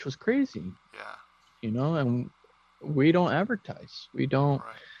here, which was crazy. Yeah. And we don't advertise. We don't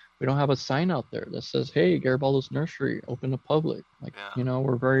have a sign out there that says, hey, Garibaldo's Nursery, open to public.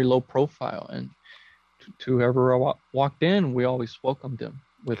 We're very low profile. And to whoever walked in, we always welcomed them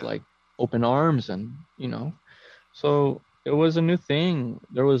with like open arms. And, so it was a new thing.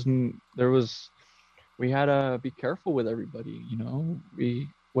 We had to be careful with everybody,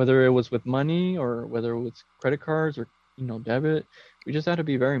 whether it was with money or whether it was credit cards or, debit, we just had to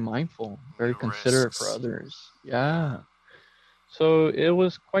be very mindful, very considerate for others. Yeah. So it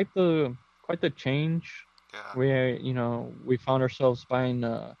was quite the change. Yeah. We found ourselves buying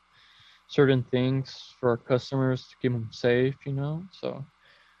certain things for our customers to keep them safe. So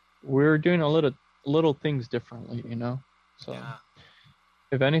we're doing a little things differently. So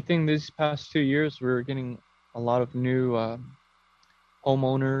if anything, these past 2 years we're getting a lot of new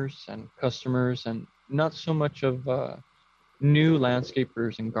homeowners and customers, and not so much of new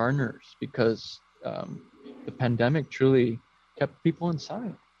landscapers and gardeners, because the pandemic truly kept people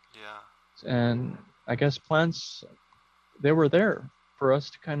inside. Yeah. And I guess plants, they were there for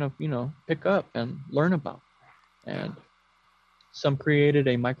us to kind of, pick up and learn about. And some created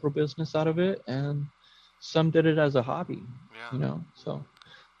a micro business out of it, and some did it as a hobby. So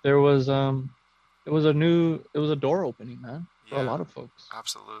there was it was a door opening, man, for a lot of folks.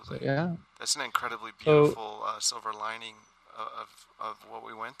 Absolutely. So, yeah. That's an incredibly beautiful silver lining of what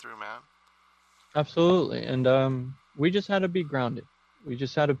we went through, man. Absolutely. And we just had to be grounded. We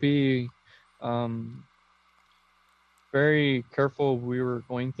just had to be very careful. We were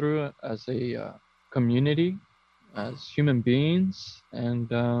going through it as a community, as human beings,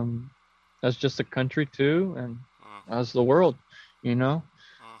 and as just a country too, and as the world,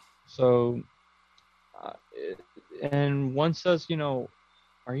 So, and one says,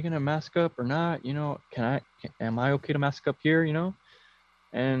 are you gonna mask up or not? Am I okay to mask up here?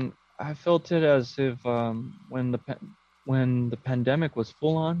 And I felt it as if when the pandemic was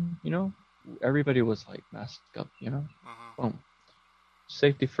full on, everybody was like masked up, Boom.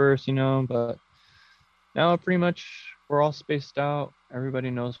 Safety first, But now pretty much we're all spaced out.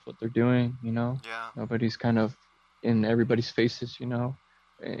 Everybody knows what they're doing, Yeah. Nobody's kind of in everybody's faces,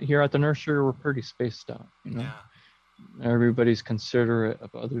 here at the nursery, we're pretty spaced out, you know. Yeah. Everybody's considerate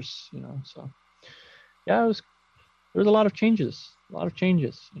of others, you know. So yeah, there was a lot of changes,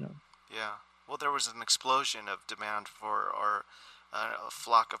 you know. Yeah. Well, there was an explosion of demand for, or a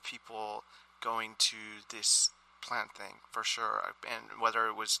flock of people going to this plant thing for sure, and whether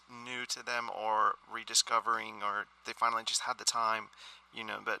it was new to them or rediscovering, or they finally just had the time, you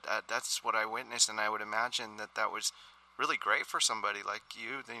know. But that's what I witnessed, and I would imagine that was really great for somebody like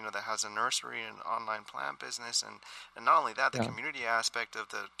you know, that has a nursery and online plant business, and not only that, the Yeah. community aspect of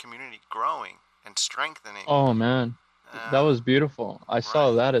the community growing and strengthening. Oh man, that was beautiful. I saw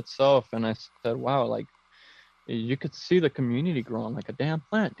Right. that itself, and I said, wow, like you could see the community growing like a damn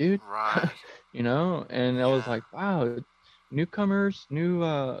plant, dude. Right. You know, and I was Yeah. like, wow, newcomers,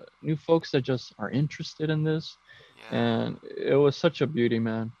 new folks that just are interested in this, Yeah. and it was such a beauty,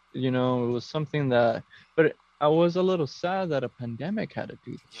 man. You know, it was something that, but I was a little sad that a pandemic had to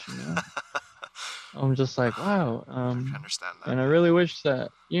do this. You know, Yeah. I'm just like, wow. I understand that. And I really wish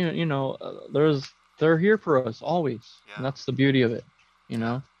that they're here for us always, Yeah. and that's the beauty of it. You Yeah.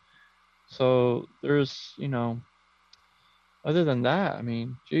 know, so there's, you know, other than that, I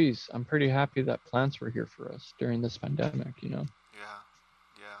mean, geez, I'm pretty happy that plants were here for us during this pandemic, you know.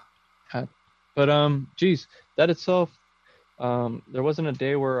 Yeah. But geez, that itself, there wasn't a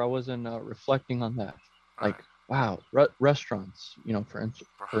day where I wasn't reflecting on that. Right. Like, wow, restaurants, you know, for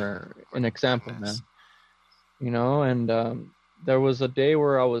an example, man, you know, and there was a day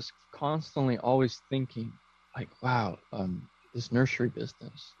where I was constantly always thinking, like, wow, this nursery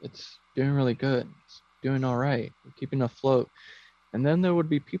business, it's doing really good. It's doing all right. We're keeping afloat. And then there would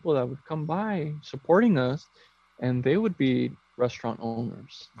be people that would come by supporting us, and they would be restaurant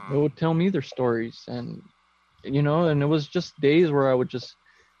owners. They would tell me their stories, and you know, and it was just days where I would just,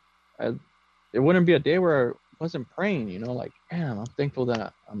 it wouldn't be a day where I wasn't praying, you know, like, damn, I'm thankful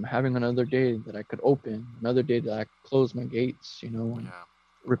that I'm having another day that I could open, another day that I could close my gates, you know, and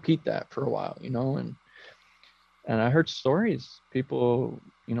repeat that for a while, you know, and I heard stories, people,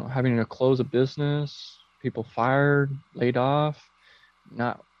 you know, having to close a business, people fired, laid off,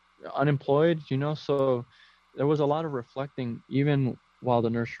 not unemployed, you know. So there was a lot of reflecting even while the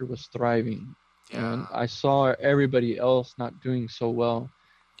nursery was thriving. Yeah. And I saw everybody else not doing so well.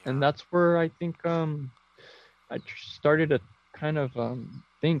 Yeah. And that's where I think I started to kind of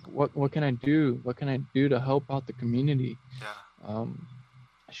think, what can I do? What can I do to help out the community? Yeah.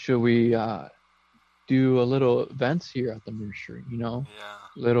 Should we do a little events here at the nursery, you know? Yeah.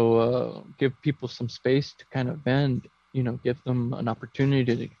 Little give people some space to kind of vent, you know, give them an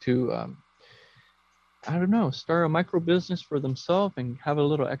opportunity to I don't know, start a micro business for themselves and have a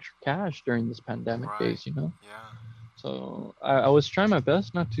little extra cash during this pandemic days, you know. Yeah. So I was trying my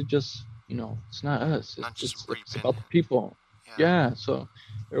best not to just, you know, it's not us, it's about the people. Yeah. So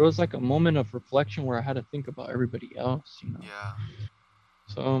there was like a moment of reflection where I had to think about everybody else, you know. Yeah.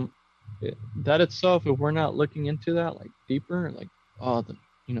 So that itself, if we're not looking into that like deeper, like, oh,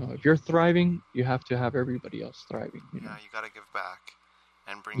 you know, if you're thriving, you have to have everybody else thriving. You know? You got to give back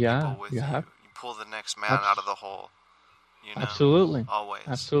and bring people with you. You pull the next man out of the hole. You know? Absolutely. Always.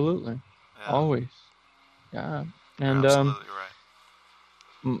 Absolutely. Yeah. Always. Yeah. And you're absolutely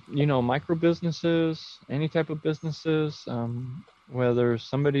right. You know, micro businesses, any type of businesses, whether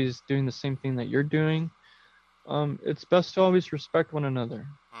somebody's doing the same thing that you're doing, it's best to always respect one another.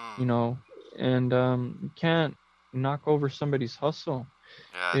 You know, and you can't knock over somebody's hustle.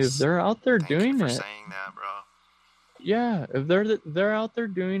 Yes. If they're out there doing it, saying that, bro. Yeah, if they're out there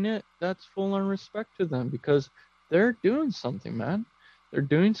doing it, that's full on respect to them, because they're doing something, man. They're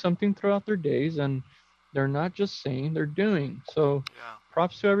doing something throughout their days, and they're not just saying, they're doing. So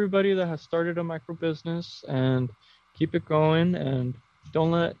props to everybody that has started a micro business, and keep it going, and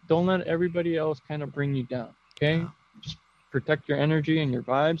don't let everybody else kind of bring you down. Okay, just protect your energy and your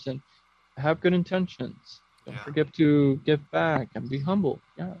vibes, and have good intentions. Don't forget to give back and be humble.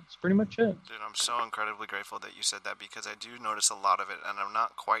 Yeah, that's pretty much it. Dude, I'm so incredibly grateful that you said that, because I do notice a lot of it, and I'm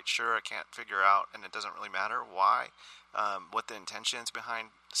not quite sure. I can't figure out, and it doesn't really matter why, what the intentions behind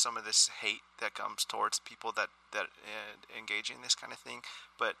some of this hate that comes towards people that engage in this kind of thing.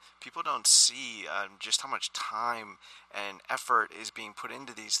 But people don't see just how much time and effort is being put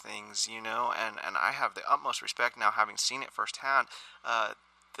into these things, you know. And I have the utmost respect now, having seen it firsthand.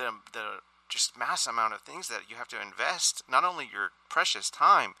 The just mass amount of things that you have to invest, not only your precious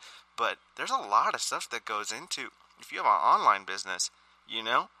time, but there's a lot of stuff that goes into, if you have an online business, you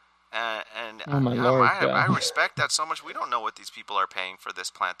know, And Oh my Lord, I respect that so much. We don't know what these people are paying for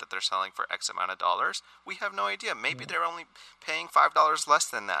this plant that they're selling for X amount of dollars. We have no idea. Maybe they're only paying $5 less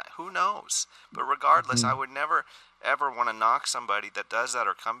than that. Who knows? But regardless, I would never ever want to knock somebody that does that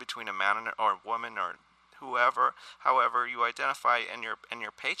or come between a man or a woman or whoever, however you identify in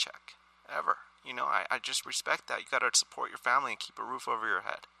your paycheck. Ever. You know, I just respect that. You got to support your family and keep a roof over your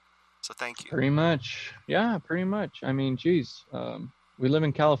head. So thank you. Pretty much. Yeah, pretty much. I mean, geez, we live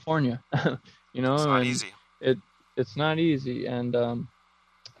in California, you know, it's not and easy. It's not easy. And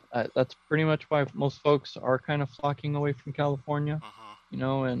that's pretty much why most folks are kind of flocking away from California, you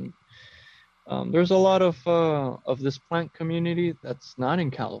know, and there's a lot of this plant community that's not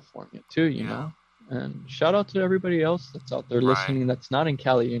in California too, you know. And shout out to everybody else that's out there listening that's not in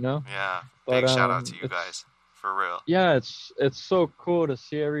Cali, you know. Yeah. But big shout out to you guys. For real. Yeah, it's so cool to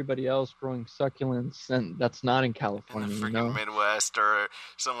see everybody else growing succulents, and that's not in California, in the freaking you know? Midwest or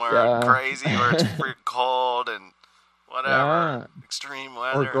somewhere crazy where it's freaking cold and whatever, extreme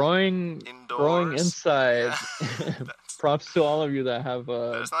weather, or growing inside. Yeah. Props to all of you that have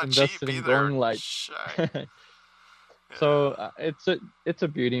invested in growing lights. So it's a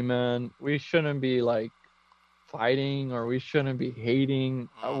beauty, man. We shouldn't be like fighting, or we shouldn't be hating.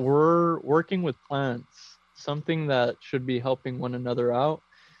 We're working with plants, something that should be helping one another out.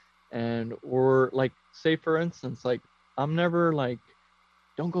 And we're like, say for instance, like, I'm never like,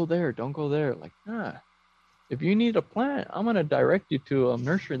 don't go there. Like, nah, if you need a plant, I'm gonna direct you to a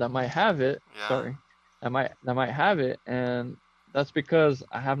nursery that might have it. That might have it. And that's because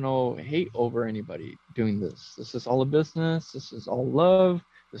I have no hate over anybody doing this. This is all a business. This is all love.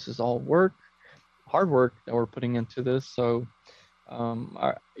 This is all work, hard work that we're putting into this. So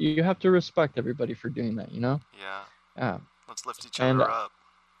you have to respect everybody for doing that, you know? Yeah. Let's lift each other up.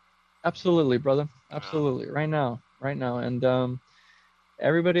 Absolutely, brother. Absolutely. Yeah. Right now. And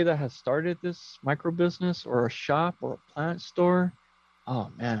everybody that has started this micro business or a shop or a plant store, oh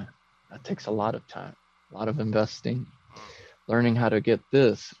man, that takes a lot of time, a lot of investing, learning how to get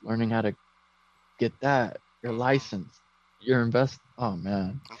this, learning how to get that, your license, your oh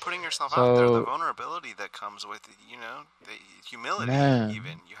man. And putting yourself out there, the vulnerability that comes with, you know, the humility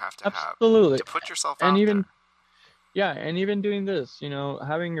even you have to have to put yourself out there. Yeah, and even doing this, you know,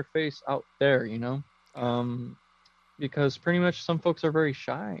 having your face out there, you know, because pretty much some folks are very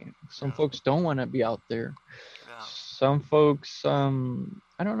shy. Some folks don't want to be out there. Yeah. Some folks,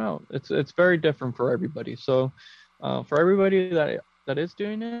 I don't know. It's very different for everybody. So for everybody that is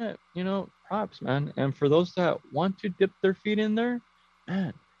doing it, you know, props, man. And for those that want to dip their feet in there,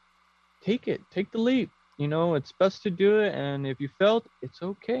 man, take the leap. You know, it's best to do it. And if you failed, it's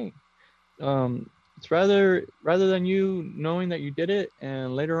okay. It's rather than you knowing that you did it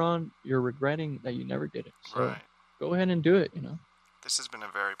and later on you're regretting that you never did it. So go ahead and do it, you know. This has been a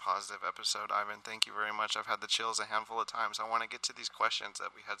very positive episode, Ivan. Thank you very much. I've had the chills a handful of times. I want to get to these questions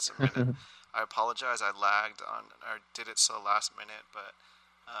that we had submitted. I apologize. I lagged on. I did it so last minute, but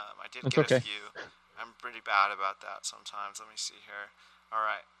I did get a few. I'm pretty bad about that sometimes. Let me see here. All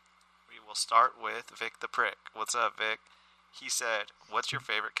right. We will start with Vic the Prick. What's up, Vic? He said, what's your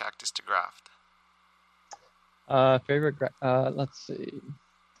favorite cactus to graft? Let's see.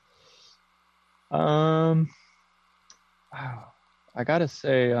 Wow. I gotta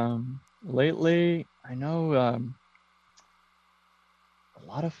say, lately, I know a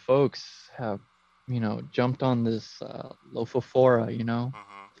lot of folks have, you know, jumped on this Lophophora, you know,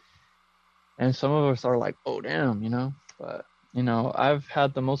 and some of us are like, oh damn, you know, but you know, I've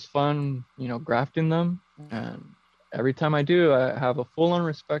had the most fun, you know, grafting them, and every time I do, I have a full-on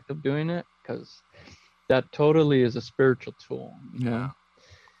respect of doing it, because that totally is a spiritual tool, you know,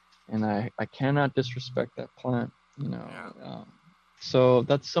 and I cannot disrespect that plant, you know. So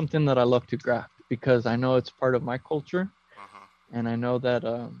that's something that I love to graft, because I know it's part of my culture, and I know that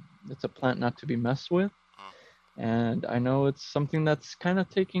it's a plant not to be messed with, and I know it's something that's kind of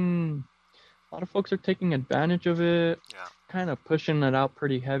a lot of folks are taking advantage of it, kind of pushing it out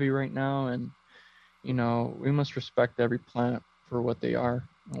pretty heavy right now, and you know, we must respect every plant for what they are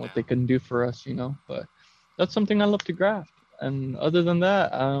and what they can do for us, you know. But that's something I love to graft. And other than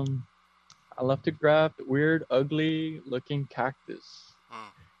that, I love to graft weird, ugly looking cactus.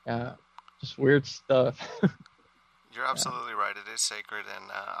 Yeah, just weird stuff. You're absolutely right. It is sacred,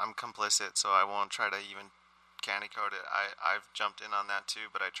 and I'm complicit, so I won't try to even candy coat it. I've jumped in on that too,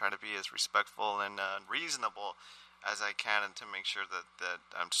 but I try to be as respectful and reasonable as I can, and to make sure that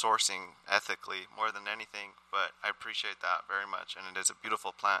I'm sourcing ethically more than anything. But I appreciate that very much, and it is a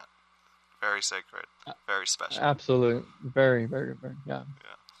beautiful plant. Very sacred. Very special. Absolutely. Very, very, very, yeah.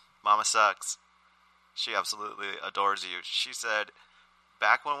 Mama Sucks. She absolutely adores you. She said,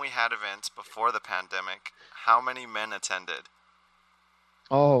 back when we had events before the pandemic, how many men attended?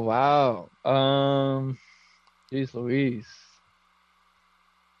 Oh wow. Geez Louise.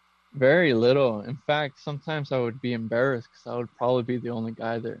 Very little. In fact, sometimes I would be embarrassed because I would probably be the only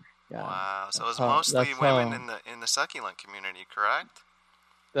guy there. Yeah. Wow. So it was That's mostly women how in the succulent community, correct?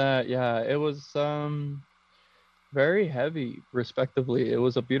 that yeah, it was very heavy, respectively. It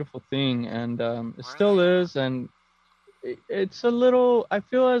was a beautiful thing, and it still Really? is, and it's a little, I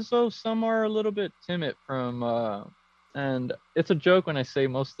feel as though some are a little bit timid from and it's a joke when I say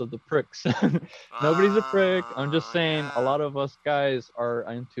most of the pricks. Nobody's a prick. I'm just saying a Yeah. lot of us guys are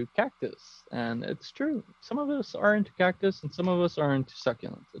into cactus, and it's true. Some of us are into cactus and some of us are into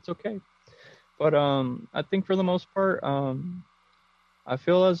succulents. It's okay. But I think for the most part, I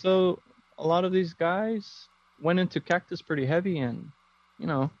feel as though a lot of these guys went into cactus pretty heavy, and you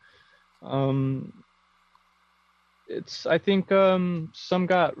know, um it's, I think some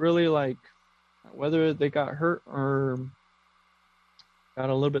got really like, whether they got hurt or got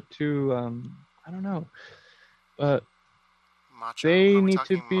a little bit too I don't know, but Macho? they Are we need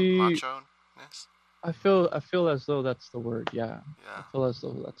to talking be, macho-ness? I feel as though that's the word. Yeah. I Yeah. feel as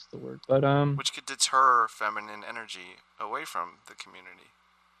though that's the word. But Which could deter feminine energy away from the community.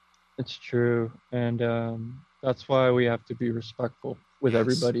 it's true, and that's why we have to be respectful with Yes.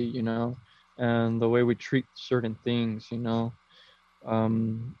 everybody, and the way we treat certain things, and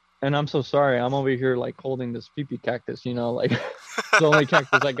I'm so sorry. I'm over here like holding this pee cactus, like it's the only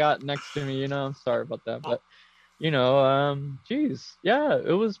cactus I got next to me, I'm sorry about that. Well, But geez, yeah,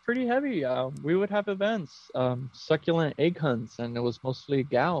 it was pretty heavy. We would have events, succulent egg hunts, and it was mostly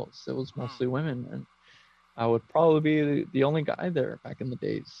gals. It was mm, mostly women, and I would probably be the only guy there back in the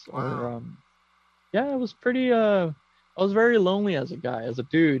days. Or wow. yeah, it was pretty. I was very lonely as a guy, as a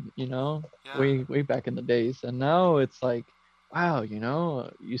dude, Yeah. way back in the days. And now it's like, wow,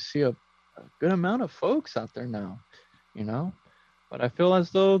 you see a good amount of folks out there now, you know. But I feel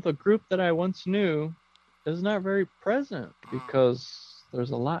as though the group that I once knew is not very present Mm, because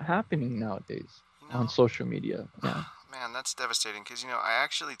there's a lot happening nowadays you on know, social media. Yeah, man, that's devastating because I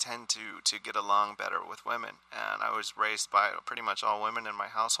actually tend to get along better with women, and I was raised by pretty much all women in my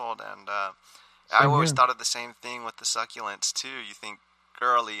household, and I same always here. thought of the same thing with the succulents too. You think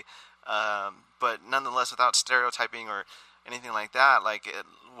girly, but nonetheless, without stereotyping or anything like that, like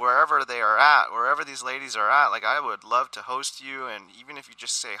wherever they are at, wherever these ladies are at, like I would love to host you, and even if you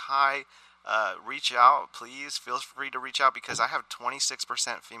just say hi. Reach out, please. Feel free to reach out because I have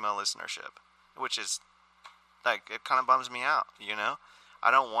 26% female listenership, which is like it kind of bums me out. I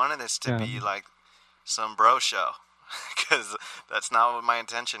don't want this to Yeah, be like some bro show because that's not what my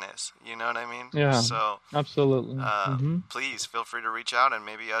intention is. You know what I mean? yeah, So absolutely. please feel free to reach out, and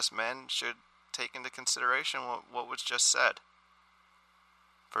maybe us men should take into consideration what was just said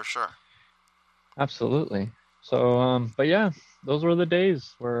for sure. Absolutely. So, but yeah, those were the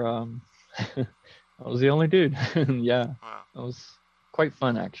days where I was the only dude. Yeah, Well, that was quite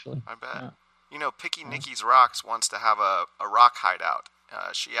fun actually. I bet. Yeah, Picky yeah. Nikki's Rocks wants to have a rock hideout.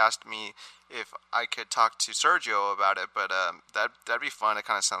 She asked me if I could talk to Sergio about it, but that'd be fun. It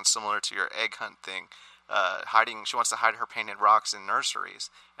kind of sounds similar to your egg hunt thing. She wants to hide her painted rocks in nurseries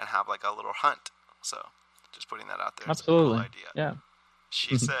and have like a little hunt. So, just putting that out there. It's a cool Absolutely. idea. Yeah.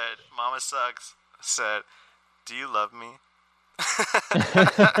 She said, "Mama sucks." Said, "Do you love me?"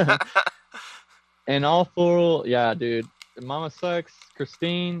 And all full, yeah, dude. Mama sucks.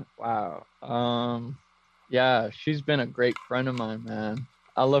 Christine, wow. Yeah, she's been a great friend of mine, man.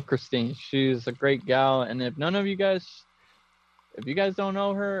 I love Christine. She's a great gal, and if you guys don't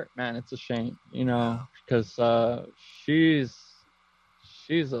know her, man, it's a shame, Yeah. because she's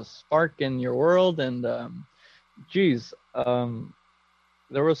she's a spark in your world, and geez,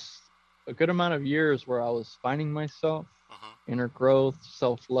 there was a good amount of years where I was finding myself, Mhm. inner growth,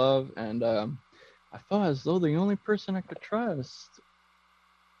 self-love, and I felt as though the only person I could trust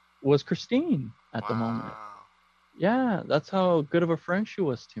was Christine at the moment. Wow. Yeah, that's how good of a friend she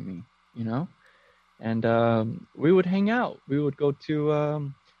was to me, you know? And we would hang out. We would go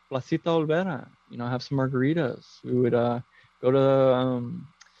to Placita Olvera, have some margaritas. We would go to,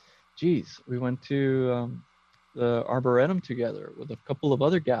 we went to the Arboretum together with a couple of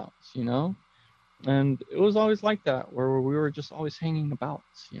other gals. And it was always like that, where we were just always hanging about.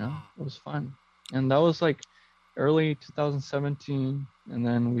 Mm. It was fun. And that was like early 2017. And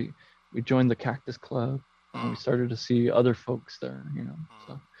then we joined the Cactus Club, and we Mm. started to see other folks there. Mm.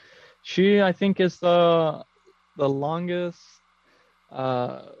 So she, I think, is the longest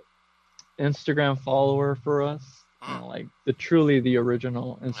uh, Instagram follower for us. Mm. Like the truly the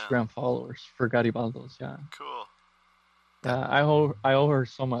original Yeah. Instagram followers for Garibaldos. Yeah. Cool. Yeah, I owe her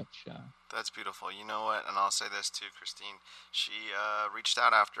so much. Yeah. That's beautiful. You know what? And I'll say this too, Christine. She reached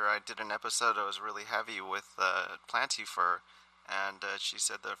out after I did an episode that was really heavy with Planty fur, and she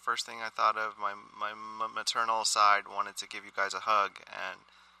said the first thing I thought of, my maternal side wanted to give you guys a hug, and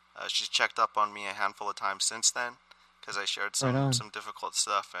she's checked up on me a handful of times since then because I shared some difficult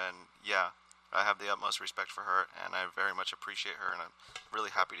stuff, and yeah, I have the utmost respect for her, and I very much appreciate her, and I'm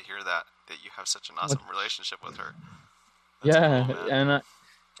really happy to hear that you have such an awesome relationship with her. That's cool,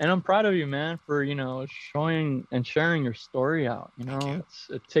 and I'm proud of you, man, for showing and sharing your story out.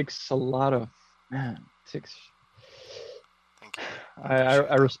 It takes a lot of Thank you.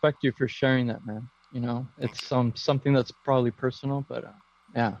 I respect you for sharing that, man. It's something that's probably personal, but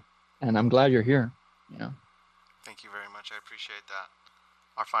yeah, and I'm glad you're here. Thank you very much. I appreciate that.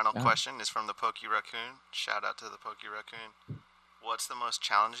 Our final question is from the Pokey Raccoon. Shout out to the Pokey Raccoon. What's the most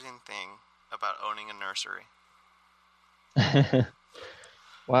challenging thing about owning a nursery?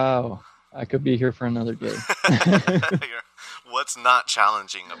 Wow, I could be here for another day. What's not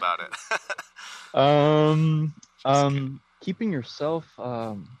challenging about it? Keeping yourself,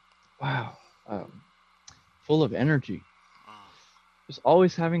 full of energy. Just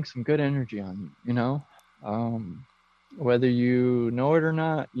always having some good energy on you. Whether you know it or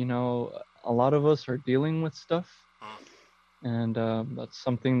not, a lot of us are dealing with stuff. And that's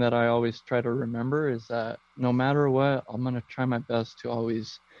something that I always try to remember, is that no matter what, I'm going to try my best to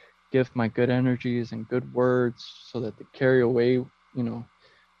always give my good energies and good words so that they carry away,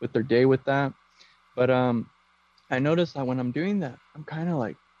 with their day with that. But I notice that when I'm doing that, I'm kind of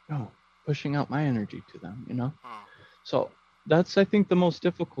like, pushing out my energy to them, So that's, I think, the most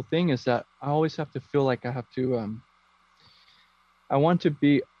difficult thing, is that I always have to feel like I have to, I want to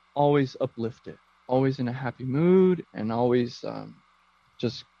be always uplifted, always in a happy mood, and always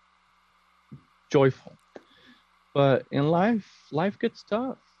just joyful. But in life gets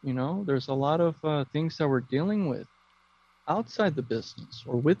tough. There's a lot of things that we're dealing with outside the business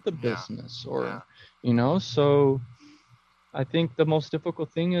or with the business, or so I think the most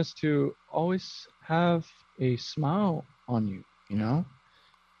difficult thing is to always have a smile on you,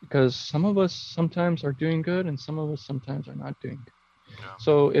 because some of us sometimes are doing good and some of us sometimes are not doing good.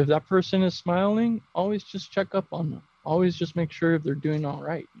 So if that person is smiling, always just check up on them. Always just make sure if they're doing all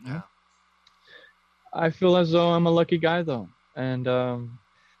right. I feel as though I'm a lucky guy, though. And I'm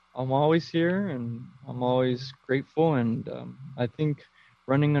always here, and I'm always grateful. And I think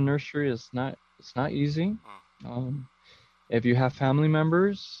running a nursery it's not easy. If you have family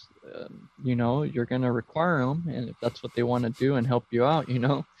members, you're going to require them. And if that's what they want to do and help you out,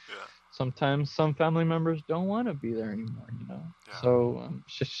 sometimes some family members don't want to be there anymore, So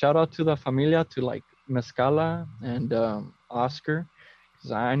shout out to the familia, to like Mezcala and Oscar,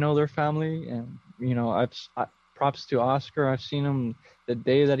 because I know their family, and props to Oscar. I've seen him the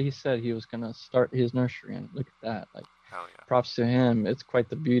day that he said he was gonna start his nursery, and look at that, like, props to him. It's quite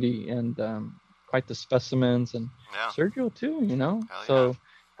the beauty, and quite the specimens, and Sergio too, So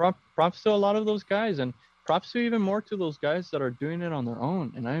props to a lot of those guys, and props to even more to those guys that are doing it on their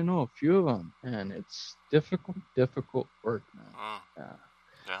own. And I know a few of them, and it's difficult work, man.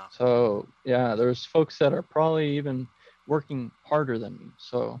 So there's folks that are probably even working harder than me.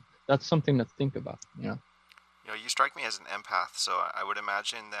 So that's something to think about, You strike me as an empath, so I would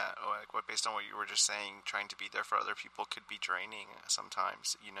imagine that, based on what you were just saying, trying to be there for other people could be draining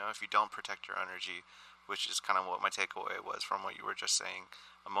sometimes, if you don't protect your energy, which is kind of what my takeaway was from what you were just saying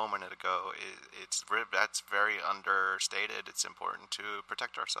a moment ago. That's very understated. It's important to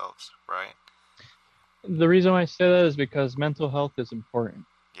protect ourselves, right? The reason why I say that is because mental health is important.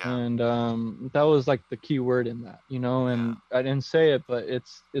 And that was like the key word in that, and I didn't say it, but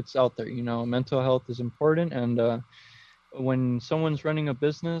it's out there, mental health is important. And when someone's running a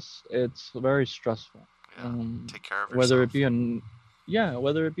business, it's very stressful. Take care of yourself. Whether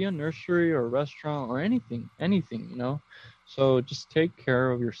it be a nursery or a restaurant or anything, so just take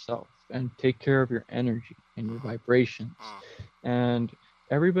care of yourself and take care of your energy and your vibrations. And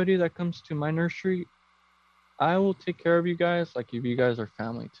everybody that comes to my nursery, I will take care of you guys like if you guys are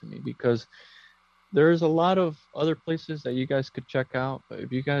family to me, because there's a lot of other places that you guys could check out. But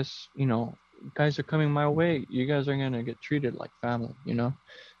if you guys, guys are coming my way, you guys are going to get treated like family,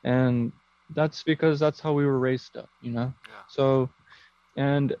 and that's because that's how we were raised up, So,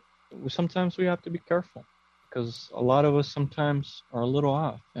 and sometimes we have to be careful, because a lot of us sometimes are a little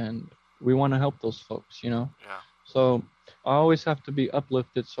off, and we want to help those folks, So I always have to be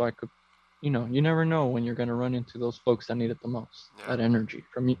uplifted, so I could, you never know when you're going to run into those folks that need it the most, that energy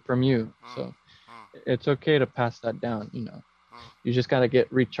from you. So it's okay to pass that down, You just got to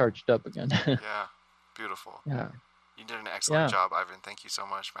get recharged up again. Beautiful. You did an excellent job, Ivan. Thank you so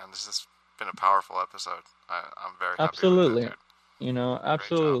much, man. This has been a powerful episode. I'm very happy Absolutely. with that, dude.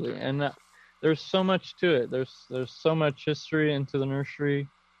 Absolutely. Job, and there's so much to it. There's so much history into the nursery,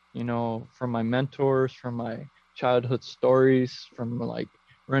 from my mentors, from my childhood stories, from like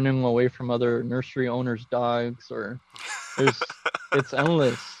running away from other nursery owners' dogs, or it's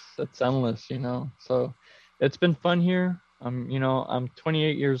endless. It's endless, So it's been fun here. I'm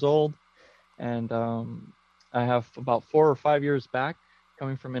 28 years old, and I have about 4 or 5 years back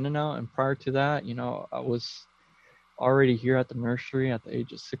coming from In-N-Out, and prior to that, I was already here at the nursery at the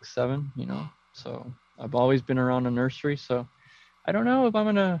age of 6, 7, so I've always been around a nursery. So I don't know if I'm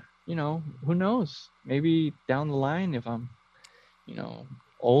gonna, who knows, maybe down the line, if I'm,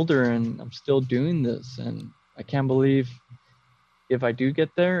 older and I'm still doing this, and I can't believe if I do get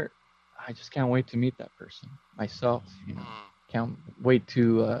there, I just can't wait to meet that person myself, can't wait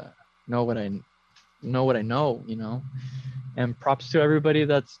to know what I know, and props to everybody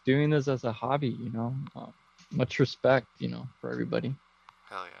that's doing this as a hobby, much respect, for everybody.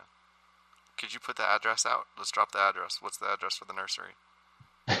 Hell yeah. Could you put the address out? Let's drop the address. What's the address for the nursery?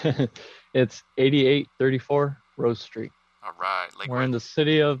 It's 8834 Rose Street. All right. Lakewood. We're in the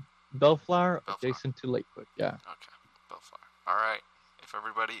city of Bellflower, adjacent to Lakewood. Yeah. Okay. Bellflower. All right. If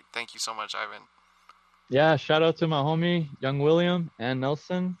everybody, thank you so much, Ivan. Yeah. Shout out to my homie, Young William and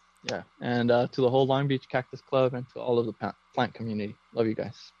Nelson. Yeah. And to the whole Long Beach Cactus Club and to all of the plant community. Love you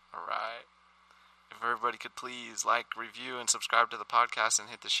guys. All right. If everybody could please like, review, and subscribe to the podcast and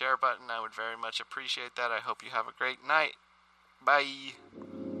hit the share button, I would very much appreciate that. I hope you have a great night. Bye.